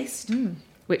paste,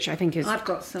 which I think is I've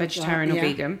got some of vegetarian that, or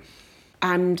vegan.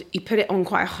 And you put it on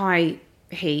quite a high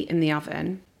heat in the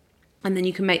oven. And then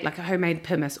you can make like a homemade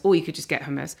hummus, or you could just get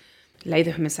hummus, lay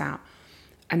the hummus out.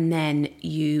 And then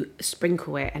you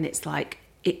sprinkle it and it's like,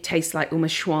 it tastes like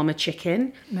almost shawarma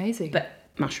chicken. amazing. But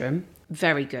mushroom,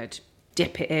 very good.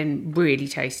 Dip it in, really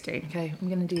tasty. Okay, I'm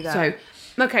going to do that.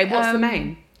 So, okay, what's the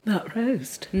main? That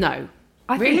roast. No.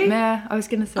 I really? think, I was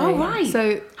going to say. Oh, right.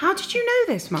 So how did you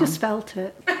know this, Mum? Just felt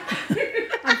it.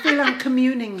 I feel I'm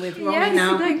communing with Romy Yes,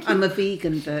 now. thank you. I'm a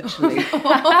vegan virtually.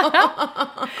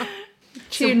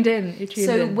 tuned in. You're tuned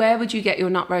So in. where would you get your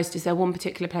nut roast? Is there one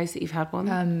particular place that you've had one?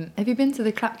 Have you been to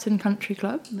the Clapton Country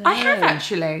Club? I have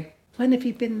actually. When have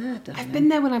you been there, darling? I've been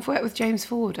there when I've worked with James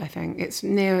Ford, I think. It's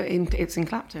in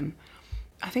Clapton.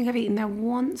 I think I've eaten there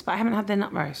once, but I haven't had their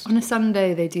nut roast. On a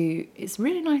Sunday, they do. It's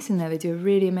really nice in there. They do a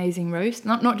really amazing roast,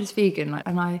 not just vegan. Like,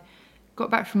 and I got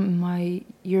back from my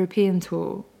European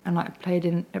tour and like played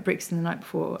at Brixton the night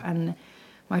before, and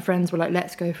my friends were like,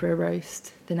 "Let's go for a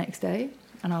roast the next day."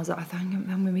 And I was like, I think I'm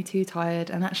going to be too tired.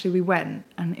 And actually we went,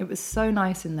 and it was so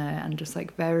nice in there and just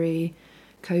like very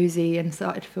cozy and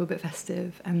started to feel a bit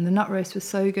festive. And the nut roast was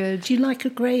so good. Do you like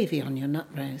a gravy on your nut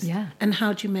roast? Yeah. And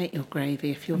how do you make your gravy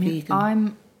if you're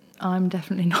vegan? I'm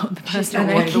definitely not the person. She's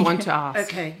not the one to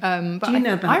ask. Okay. But do you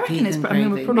know about I reckon it's. vegan I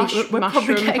mean, gravy? we're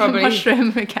probably getting a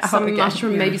mushroom. Some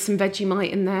mushroom, maybe some Vegemite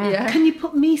in there. Yeah. Can you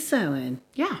put miso in?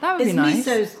 Yeah. That would Is be nice.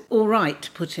 miso's all right to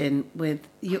put in with...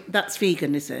 that's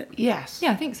vegan, is it? Yes.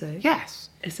 Yeah, I think so. Yes.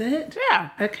 Is it? Yeah.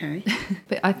 Okay.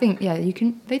 But I think you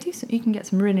can. They do. You can get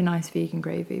some really nice vegan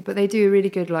gravy. But they do a really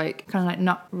good like kind of like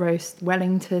nut roast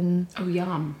Wellington. Oh,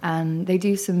 yum. And they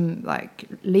do some like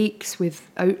leeks with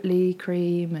Oatly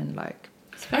cream and like.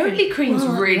 Oatly cream's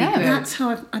really good. That's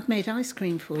how I've made ice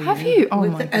cream for you. Have you? Oh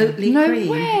with my the God. Oatly No cream.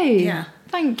 way. Yeah.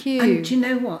 Thank you. And do you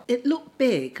know what? It looked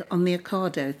big on the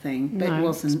Ocado thing, but it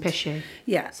wasn't. It's pishy.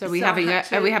 Yeah. So are we having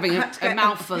a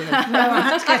mouthful of... No, I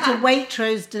had to get a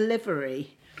Waitrose delivery.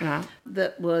 Yeah.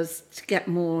 That was to get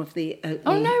more of the Oatly.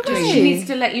 Oh, no cream. way. She needs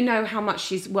to let you know how much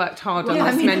she's worked hard on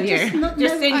this menu.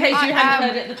 Just in case you hadn't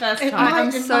heard it the first time.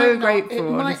 I'm so grateful,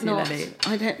 It might honestly, not. Lily.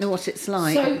 I don't know what it's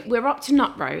like. So we're up to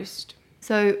nut roast.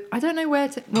 So I don't know where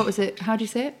to. What was it? How do you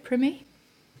say it? Primi?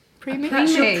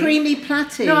 That's your creamy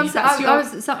platty. No,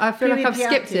 I feel like I've creamy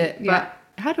skipped piatti. it. But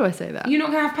how do I say that? You're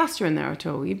not going to have pasta in there at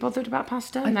all? You bothered about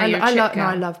pasta? No, I you're a chip love. No, girl.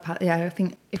 I love pasta. Yeah, I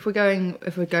think if we're going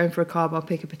for a carb, I'll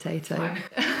pick a potato.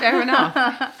 Fair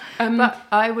enough. But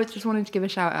I was just wanting to give a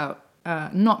shout out,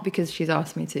 not because she's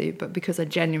asked me to, but because I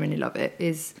genuinely love it.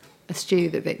 Is a stew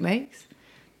that Vic makes.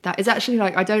 That is actually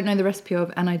like I don't know the recipe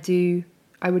of, and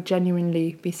I would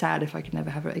genuinely be sad if I could never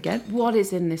have it again. What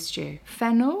is in this stew?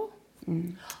 Fennel,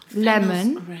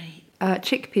 lemon, Great.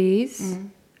 chickpeas,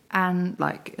 and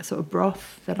like a sort of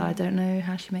broth that I don't know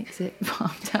how she makes it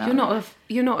farmed out.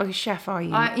 You're not a chef, are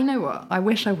you? You know what? I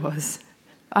wish I was.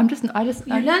 I You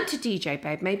learnt to DJ,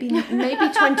 babe. Maybe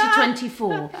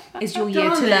 2024 is your year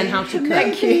to learn how to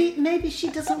cook. Maybe she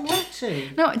doesn't want to.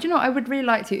 No, do you know what? I would really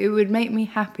like to. It would make me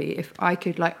happy if I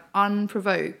could, like,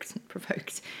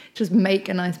 provoked, just make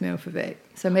a nice meal for Vic.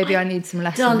 So maybe I need some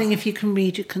lessons. Darling, if you can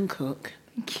read, you can cook.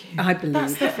 Thank you. I believe.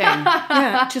 That's the thing.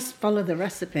 Yeah, just follow the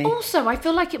recipe. Also, I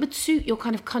feel like it would suit your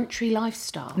kind of country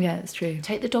lifestyle. Yeah, it's true.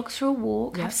 Take the dogs for a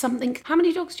walk, have something. How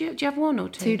many dogs do you have? Do you have one or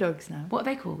two? 2 dogs now. What are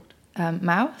they called?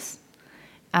 Mouse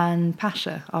and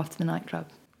Pasha after the nightclub.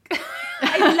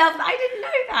 I love that. I didn't know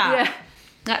that. Yeah.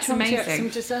 That's Some amazing.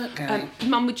 dessert going.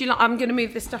 Mum, would you like? I'm going to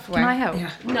move this stuff away. Can I help?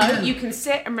 Yeah. No, you can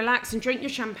sit and relax and drink your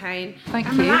champagne. Thank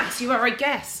and you. relax. You are a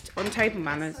guest on Table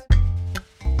Manners.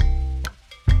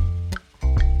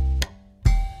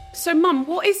 So, Mum,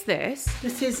 what is this?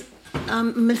 This is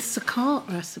Melissa Clark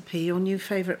recipe, your new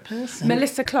favourite person.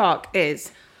 Melissa Clark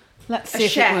is Let's a see if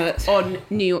it chef works. on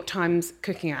New York Times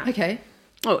cooking app. Okay.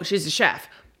 Oh, she's a chef.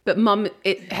 But Mum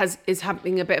is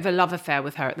having a bit of a love affair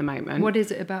with her at the moment. What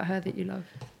is it about her that you love?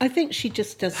 I think she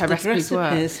just does Her good recipes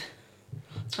work. recipes.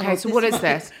 Okay, so what is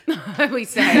this? We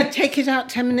say. Take it out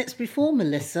 10 minutes before,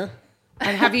 Melissa.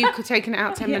 And have you taken it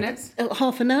out 10 minutes?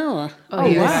 Half an hour.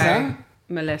 Oh, wow.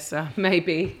 Melissa,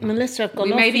 maybe. Melissa, I've gone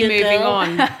We off may be you, moving girl.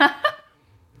 on.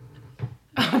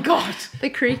 Oh, God. The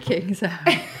creaking sound.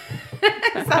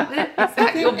 Is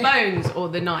that your bones or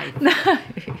the knife?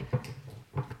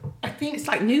 I think It's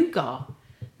like nougat.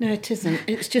 No, it isn't.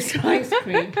 It's just ice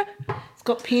cream. It's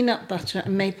got peanut butter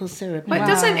and maple syrup. But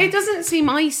it doesn't seem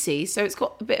icy, so it's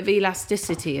got a bit of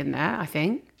elasticity in there, I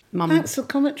think. Mum. Thanks for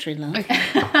commentary, love.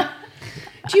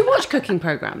 Do you watch cooking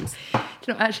programmes? Do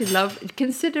you know, I actually love,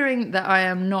 considering that I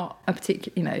am not a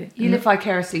particular, You live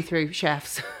vicariously through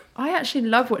chefs. I actually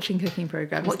love watching cooking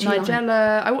programmes. What do you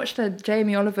Nigella, I watched a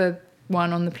Jamie Oliver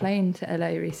one on the plane to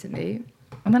LA recently.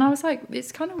 And then I was like,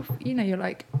 it's kind of, you're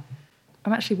like,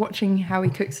 I'm actually watching how he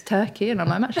cooks turkey and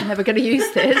I'm actually never going to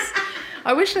use this.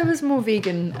 I wish there was more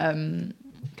vegan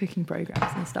cooking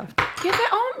programmes and stuff. Yeah,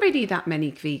 there aren't really that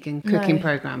many vegan cooking No.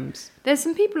 programmes. There's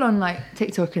some people on like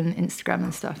TikTok and Instagram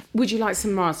and stuff. Would you like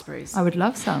some raspberries? I would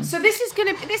love some. So this is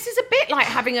a bit like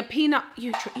having a peanut.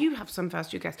 You have some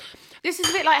first, you guess. This is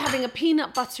a bit like having a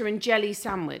peanut butter and jelly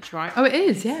sandwich, right? Oh, it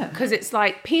is, yeah. Because it's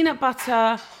like peanut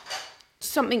butter,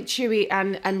 something chewy,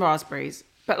 and raspberries,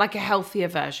 but like a healthier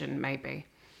version, maybe.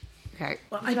 Okay.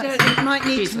 Well, I don't. It might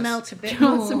need Jesus. to melt a bit Do you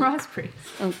more. want some raspberries?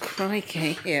 Oh,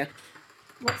 crikey. Here.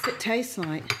 What's it taste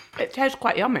like? It tastes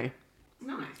quite yummy.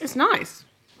 Nice. It's nice.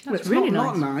 Well, it's really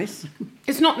not nice. nice.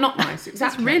 It's not nice. That's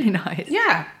Exactly. really nice.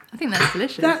 Yeah. I think that's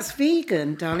delicious. That's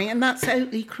vegan, darling, and that's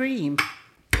Oatly cream.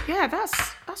 Yeah,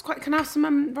 that's quite. Can I have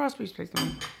some raspberries, please?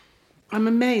 I'm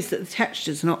amazed that the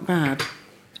texture's not bad.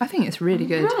 I think it's really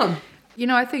good.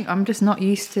 Yeah. I think I'm just not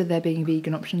used to there being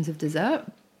vegan options of dessert.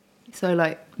 So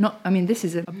like, this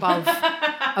is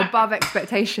above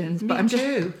expectations, but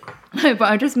but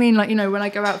I just mean like, when I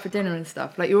go out for dinner and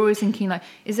stuff, like you're always thinking like,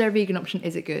 is there a vegan option?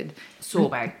 Is it good?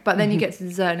 Sorbet. But then you get to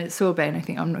dessert and it's sorbet and I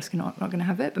think I'm just not going to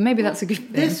have it. But maybe that's a good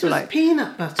thing. This for, was like,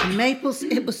 peanut butter, maples.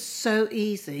 It was so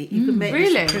easy. You could make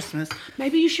Really? this for Christmas.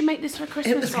 Maybe you should make this for It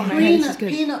Christmas. was Romy.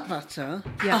 peanut butter,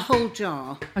 a whole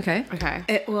jar. Okay. Okay.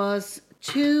 It was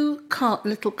 2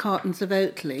 little cartons of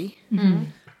Oatly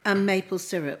and maple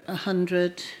syrup,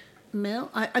 100 ml.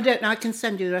 I don't know, I can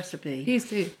send you the recipe. Please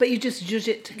do. But you just zhuzh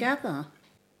it together.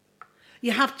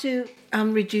 You have to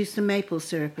reduce the maple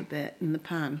syrup a bit in the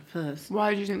pan first.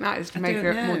 Why do you think that is? To make don't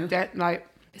it more know. like...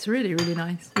 It's really, really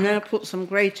nice. And then I put some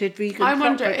grated vegan I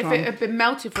wonder paprika if on. it had been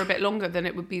melted for a bit longer, then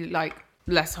it would be like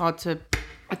less hard to...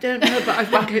 I don't know, but I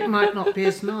think it might not be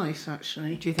as nice,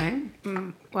 actually. Do you think?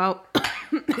 Well,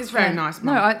 it's very nice,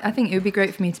 No, Mum. I think it would be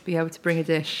great for me to be able to bring a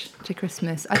dish to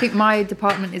Christmas. I think my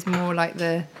department is more like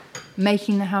the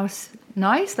making the house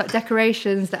nice, like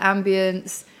decorations, the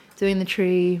ambience, doing the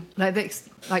tree. Like Vic's,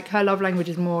 like her love language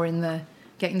is more in the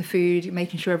getting the food,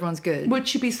 making sure everyone's good. Would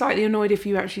she be slightly annoyed if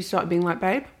you actually started being like,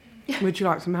 babe, would you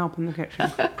like some help in the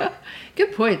kitchen?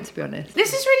 Good point, to be honest.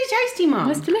 This is really tasty, Mum.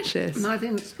 That's delicious. And I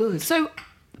think it's good. So,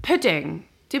 pudding.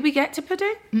 Did we get to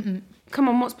pudding? Mm-mm. Come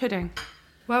on, what's pudding?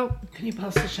 Well, Can you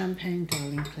pass the champagne,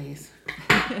 darling, please?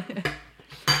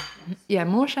 yeah,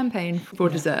 more champagne for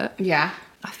dessert. Yeah.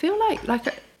 I feel like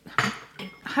I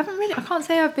haven't really. I can't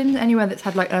say I've been anywhere that's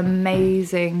had like an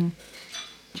amazing.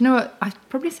 Do you know what? I'd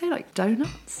probably say like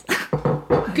donuts.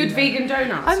 Good vegan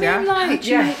donuts, I mean, yeah? like, Do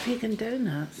you make vegan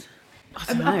donuts?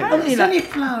 apparently, It's only like,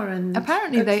 flour and...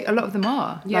 apparently a lot of them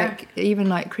are. Yeah. Like even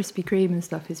like Krispy Kreme and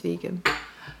stuff is vegan.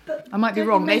 I might be don't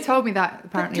wrong. you They make- told me that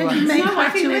apparently don't you once. make No, I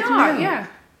think butter they with are, milk? yeah.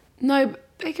 No, but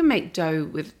they can make dough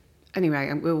with...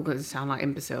 Anyway, we're all going to sound like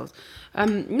imbeciles.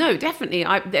 No, definitely.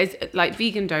 There's like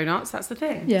vegan donuts, that's the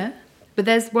thing. Yeah. But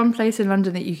there's one place in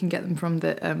London that you can get them from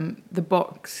that the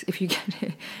box, if you get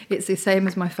it, it's the same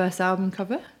as my first album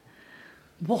cover.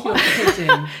 What? You're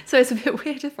kidding. So it's a bit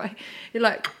weird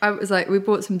if we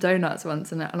bought some donuts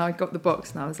once and I got the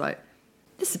box and I was like,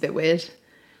 this is a bit weird.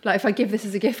 Like if I give this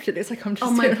as a gift, it looks like I'm just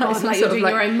Oh my doing God, some like sort you're of,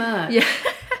 doing your own merch. Yeah.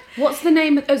 What's the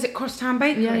name of... Oh, is it Crosstown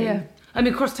Bakery? Yeah, yeah. I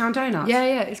mean, Crosstown Donuts. Yeah,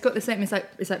 yeah. It's got the same. It's like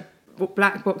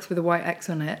black box with a white X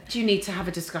on it. Do you need to have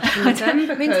a discussion with them? I mean,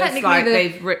 Because technically like the-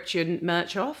 they've ripped your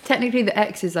merch off. Technically, the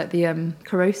X is like the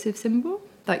corrosive symbol.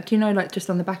 Like, like just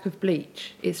on the back of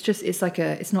bleach.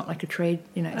 It's not like a trade,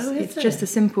 it's just a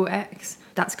simple X.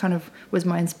 That's kind of was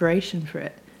my inspiration for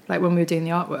it. Like when we were doing the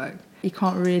artwork, you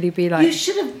can't really be like. You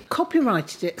should have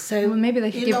copyrighted it. So Well, maybe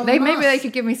they could Elon maybe they Musk-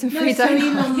 could give me some No, free so donuts.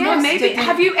 Elon Yeah, Musk maybe. didn't-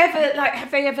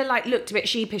 Have they ever like looked a bit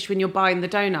sheepish when you're buying the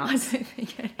donuts? I don't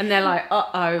think it- And they're like,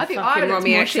 I think I fucking looked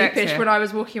Romy more XX sheepish here. when I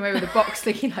was walking away with a box,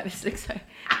 thinking like this looks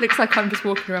like I'm just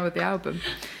walking around with the album.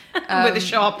 with a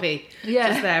Sharpie, yeah.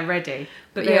 just there ready.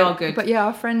 But they are good. But yeah,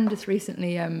 our friend just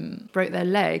recently broke their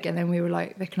leg, and then we were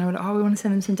like, Vic and I were like, we want to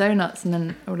send them some donuts, and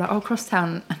then we were like,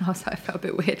 Crosstown, and I was like, I felt a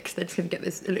bit weird because they're just going to get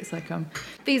this. It looks like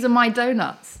these are my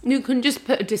donuts. You can just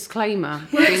put a disclaimer,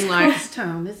 Well, being it's like,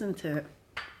 Crosstown, isn't it?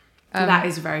 that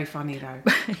is very funny though.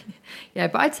 Yeah,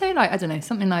 but I'd say like I don't know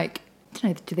something like. I don't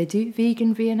know, do they do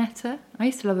vegan Viennetta? I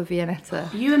used to love a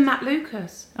Viennetta. You and Matt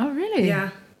Lucas. Oh, really? Yeah.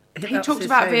 He talked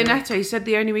about Viennetta. He said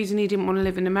the only reason he didn't want to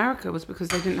live in America was because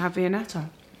they didn't have Viennetta.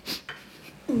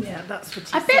 Yeah, that's what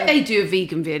I bet they do a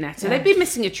vegan Viennetta. They'd be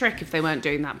missing a trick if they weren't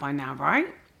doing that by now, right?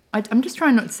 I'm just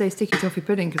trying not to say sticky toffee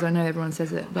pudding because I know everyone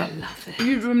says it. But I love it.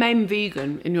 You'd remain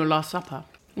vegan in your Last Supper.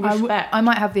 Respect. I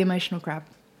might have the emotional crab.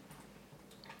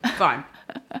 Fine.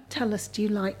 Tell us, do you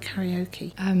like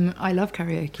karaoke? I love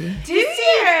karaoke. Do you?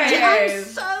 I'm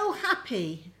so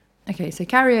happy. Okay, so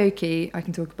karaoke I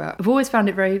can talk about. I've always found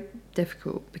it very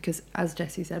difficult because, as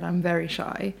Jessie said, I'm very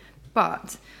shy.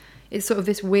 But it's sort of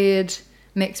this weird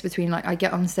mix between like I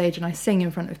get on stage and I sing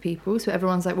in front of people, so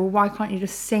everyone's like, well, why can't you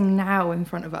just sing now in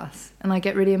front of us? And I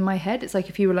get really in my head. It's like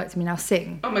if you were like to me now,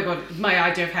 sing. Oh my God, my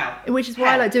idea of hell. Which is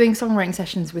why I like doing songwriting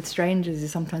sessions with strangers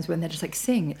is sometimes when they're just like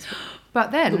sing.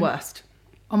 But then The worst.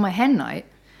 on my hen night,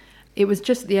 it was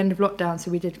just at the end of lockdown, so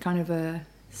we did kind of a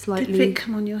slightly. Did Vic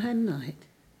come on your hen night?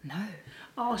 No.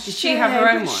 Oh, Did she have her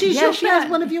own one? She's Yeah, she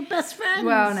had- one of your best friends.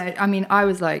 Well, no, I mean, I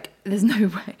was like, there's no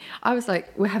way. I was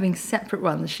like, we're having separate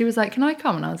ones. She was like, can I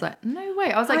come? And I was like, no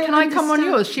way. I was like, I can I come on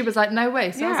understand. yours? She was like, no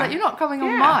way. So I was Yeah. like, you're not coming on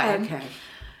Yeah, mine. Okay.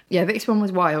 Yeah, Vic's one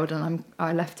was wild, and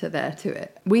I left her there to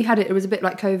it. We had it was a bit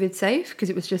like COVID safe because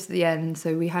it was just at the end.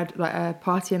 So we had like a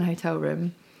party in a hotel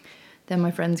room. Then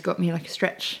my friends got me like a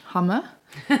stretch Hummer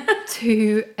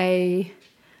to a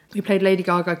We played Lady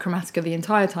Gaga Chromatica the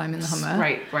entire time in the Hummer.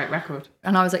 Great record.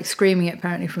 And I was like screaming it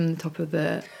apparently from the top of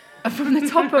the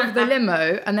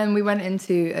limo. And then we went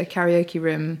into a karaoke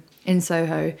room in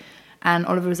Soho, and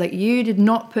Oliver was like, "You did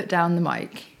not put down the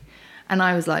mic." And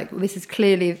I was like, well, this is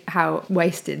clearly how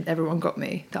wasted everyone got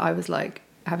me, that I was like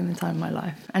having the time of my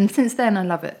life. And since then, I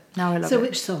love it. Now I love it. So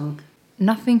which song?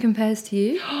 Nothing Compares to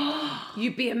You.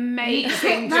 You'd be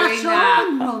amazing That's doing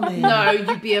that. on, Romy. No,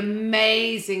 you'd be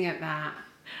amazing at that.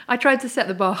 I tried to set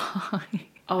the bar high.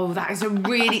 Oh, that is a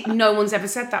really... No one's ever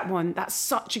said that one. That's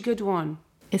such a good one.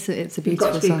 It's a You've beautiful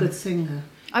got to be song. a good singer.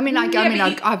 I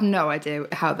have no idea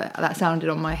how that sounded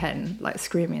on my head, like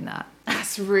screaming that.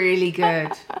 That's really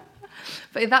good.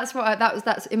 But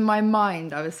that's in my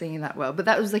mind. I was singing that well, but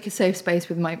that was like a safe space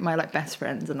with my like best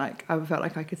friends, and like I felt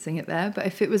like I could sing it there. But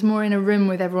if it was more in a room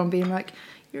with everyone being like,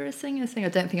 "You're a singer," I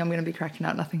don't think I'm going to be cracking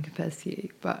out Nothing Compares to You.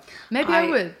 But maybe I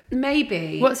would.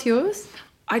 Maybe. What's yours?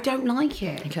 I don't like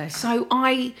it. Okay.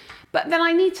 But then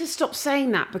I need to stop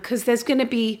saying that, because there's going to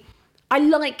be... I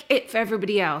like it for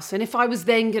everybody else. And if I was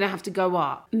then going to have to go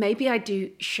up, maybe I do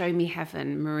Show Me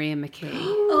Heaven, Maria McKee.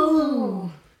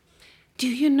 Oh. Do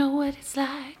you know what it's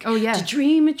like? Oh, yeah. To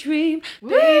dream a dream,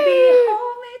 baby,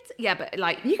 hold it. Yeah, but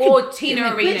like, or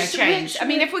Tina Arena Change. I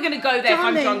mean, if we're going to go there,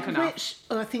 Darling, if I'm drunk enough.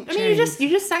 I think I mean, you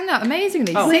just sang that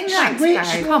amazingly. Oh, Sing that. thanks,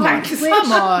 babe. Come on.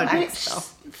 Come on. Which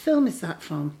film is that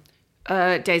from?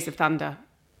 Days of Thunder.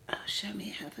 Oh, Show Me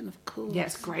Heaven, of course.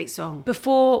 Yes, great song.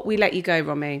 Before we let you go,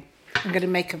 Romy, I'm going to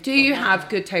make a... do you have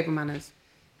good table manners?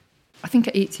 I think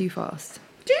I eat too fast.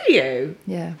 Do you?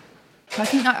 Yeah. I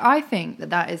think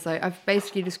that is like, I've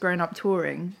basically just grown up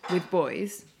touring with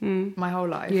boys my whole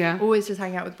life. Yeah. Always just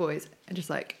hanging out with boys and just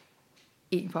like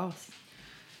eating fast.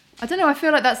 I don't know. I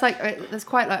feel like that's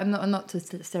quite like, I'm not to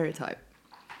stereotype,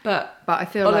 But I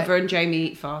feel Oliver like and Jamie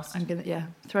eat fast. I'm gonna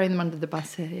throwing them under the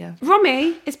bus here. Yeah.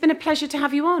 Romy, it's been a pleasure to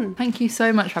have you on. Thank you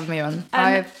so much for having me on.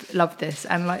 I've loved this,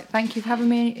 and like thank you for having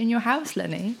me in your house,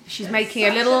 Lenny. She's making a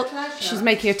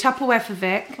Tupperware for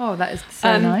Vic. Oh, that is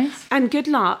so nice. And good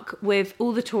luck with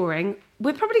all the touring.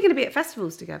 We're probably going to be at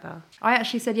festivals together. I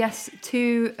actually said yes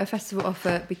to a festival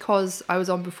offer because I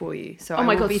was on before you. So I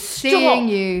my will God, be stop. seeing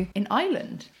you in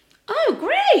Ireland. Oh,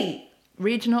 great.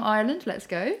 Regional Ireland, let's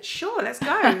go. Sure, let's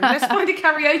go. Let's find a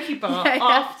karaoke bar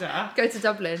after. Go to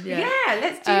Dublin, yeah. Yeah,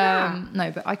 let's do that.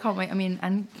 No, but I can't wait. I mean,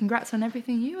 and congrats on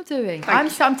everything you're doing. I'm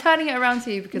turning it around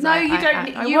to you because No, I you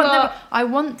don't. I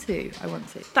want to.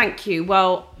 Thank you.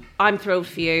 Well, I'm thrilled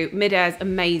for you. Midair's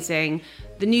amazing.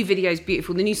 The new video's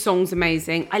beautiful. The new song's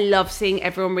amazing. I love seeing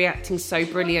everyone reacting so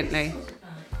brilliantly.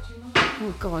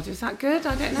 Oh God, is that good?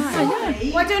 I don't know.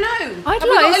 Well, I don't know. I don't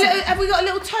know. Have we got a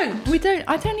little tote?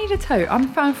 I don't need a tote.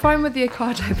 I'm fine with the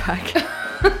Ocado bag.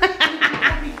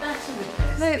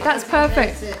 No, that's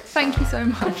perfect. Thank you so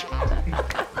much.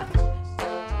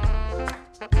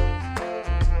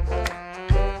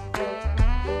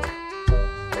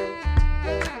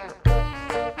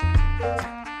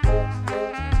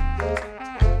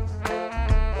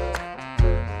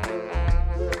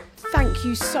 Thank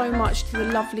you so much to the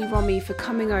lovely Romy for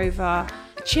coming over.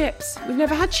 Chips. We've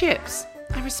never had chips.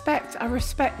 I respect the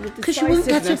decisiveness. Because you wouldn't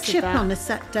get a of chip that. on a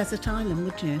desert island,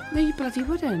 would you? No, you bloody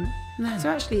wouldn't. No. So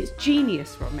actually, it's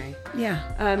genius, Romy. Yeah.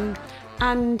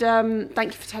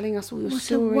 Thank you for telling us all your What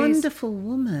stories. a wonderful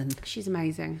woman. She's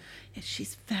amazing.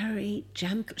 She's very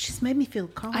gentle. She's made me feel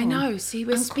calm. I know. See,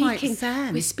 I'm quite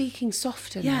zen. We're speaking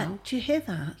softer Yeah, now. do you hear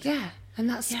that? Yeah, and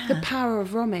that's Yeah. the power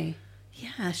of Romy.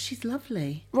 Yeah, she's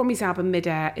lovely. Romy's album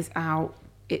Midair is out.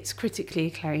 It's critically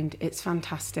acclaimed. It's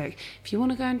fantastic. If you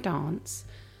want to go and dance,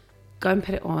 go and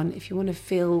put it on. If you want to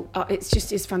feel,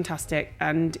 it's fantastic.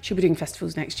 And she'll be doing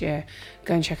festivals next year.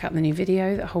 Go and check out the new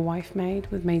video that her wife made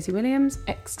with Maisie Williams,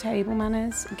 ex-Table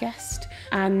Manners guest.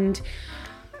 And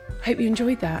hope you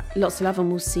enjoyed that. Lots of love,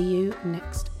 and we'll see you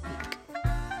next week.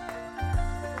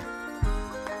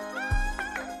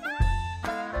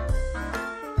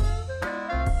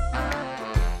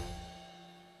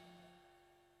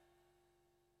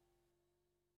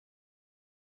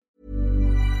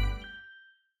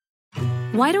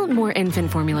 Why don't more infant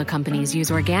formula companies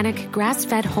use organic,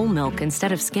 grass-fed whole milk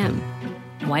instead of skim?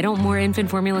 Why don't more infant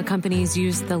formula companies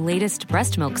use the latest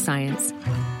breast milk science?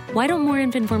 Why don't more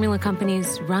infant formula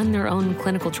companies run their own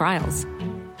clinical trials?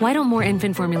 Why don't more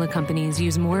infant formula companies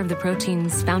use more of the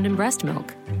proteins found in breast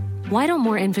milk? Why don't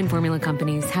more infant formula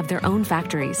companies have their own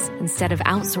factories instead of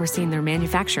outsourcing their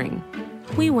manufacturing?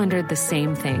 We wondered the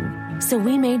same thing. So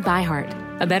we made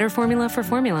ByHeart, a better formula for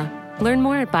formula. Learn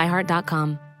more at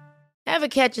byheart.com. Ever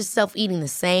catch yourself eating the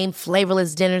same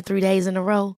flavorless dinner 3 days in a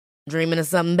row? Dreaming of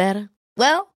something better?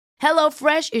 Well,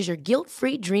 HelloFresh is your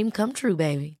guilt-free dream come true,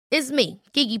 baby. It's me,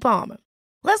 Keke Palmer.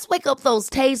 Let's wake up those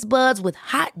taste buds with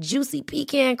hot, juicy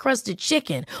pecan-crusted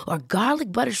chicken or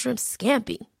garlic butter shrimp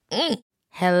scampi.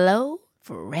 Hello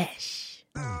Fresh.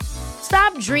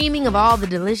 Stop dreaming of all the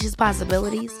delicious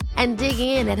possibilities and dig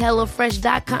in at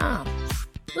HelloFresh.com.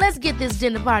 Let's get this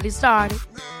dinner party started.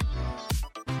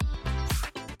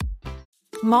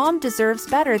 Mom deserves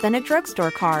better than a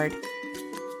drugstore card.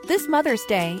 This Mother's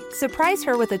Day, surprise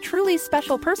her with a truly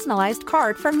special personalized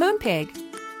card from Moonpig.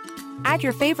 Add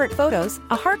your favorite photos,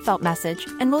 a heartfelt message,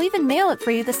 and we'll even mail it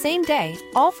for you the same day,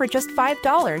 all for just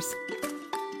 $5.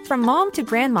 From mom to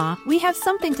grandma, we have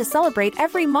something to celebrate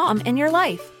every mom in your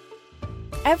life.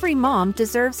 Every mom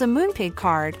deserves a Moonpig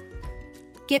card.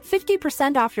 Get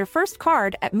 50% off your first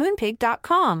card at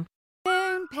moonpig.com.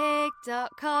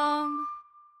 Moonpig.com.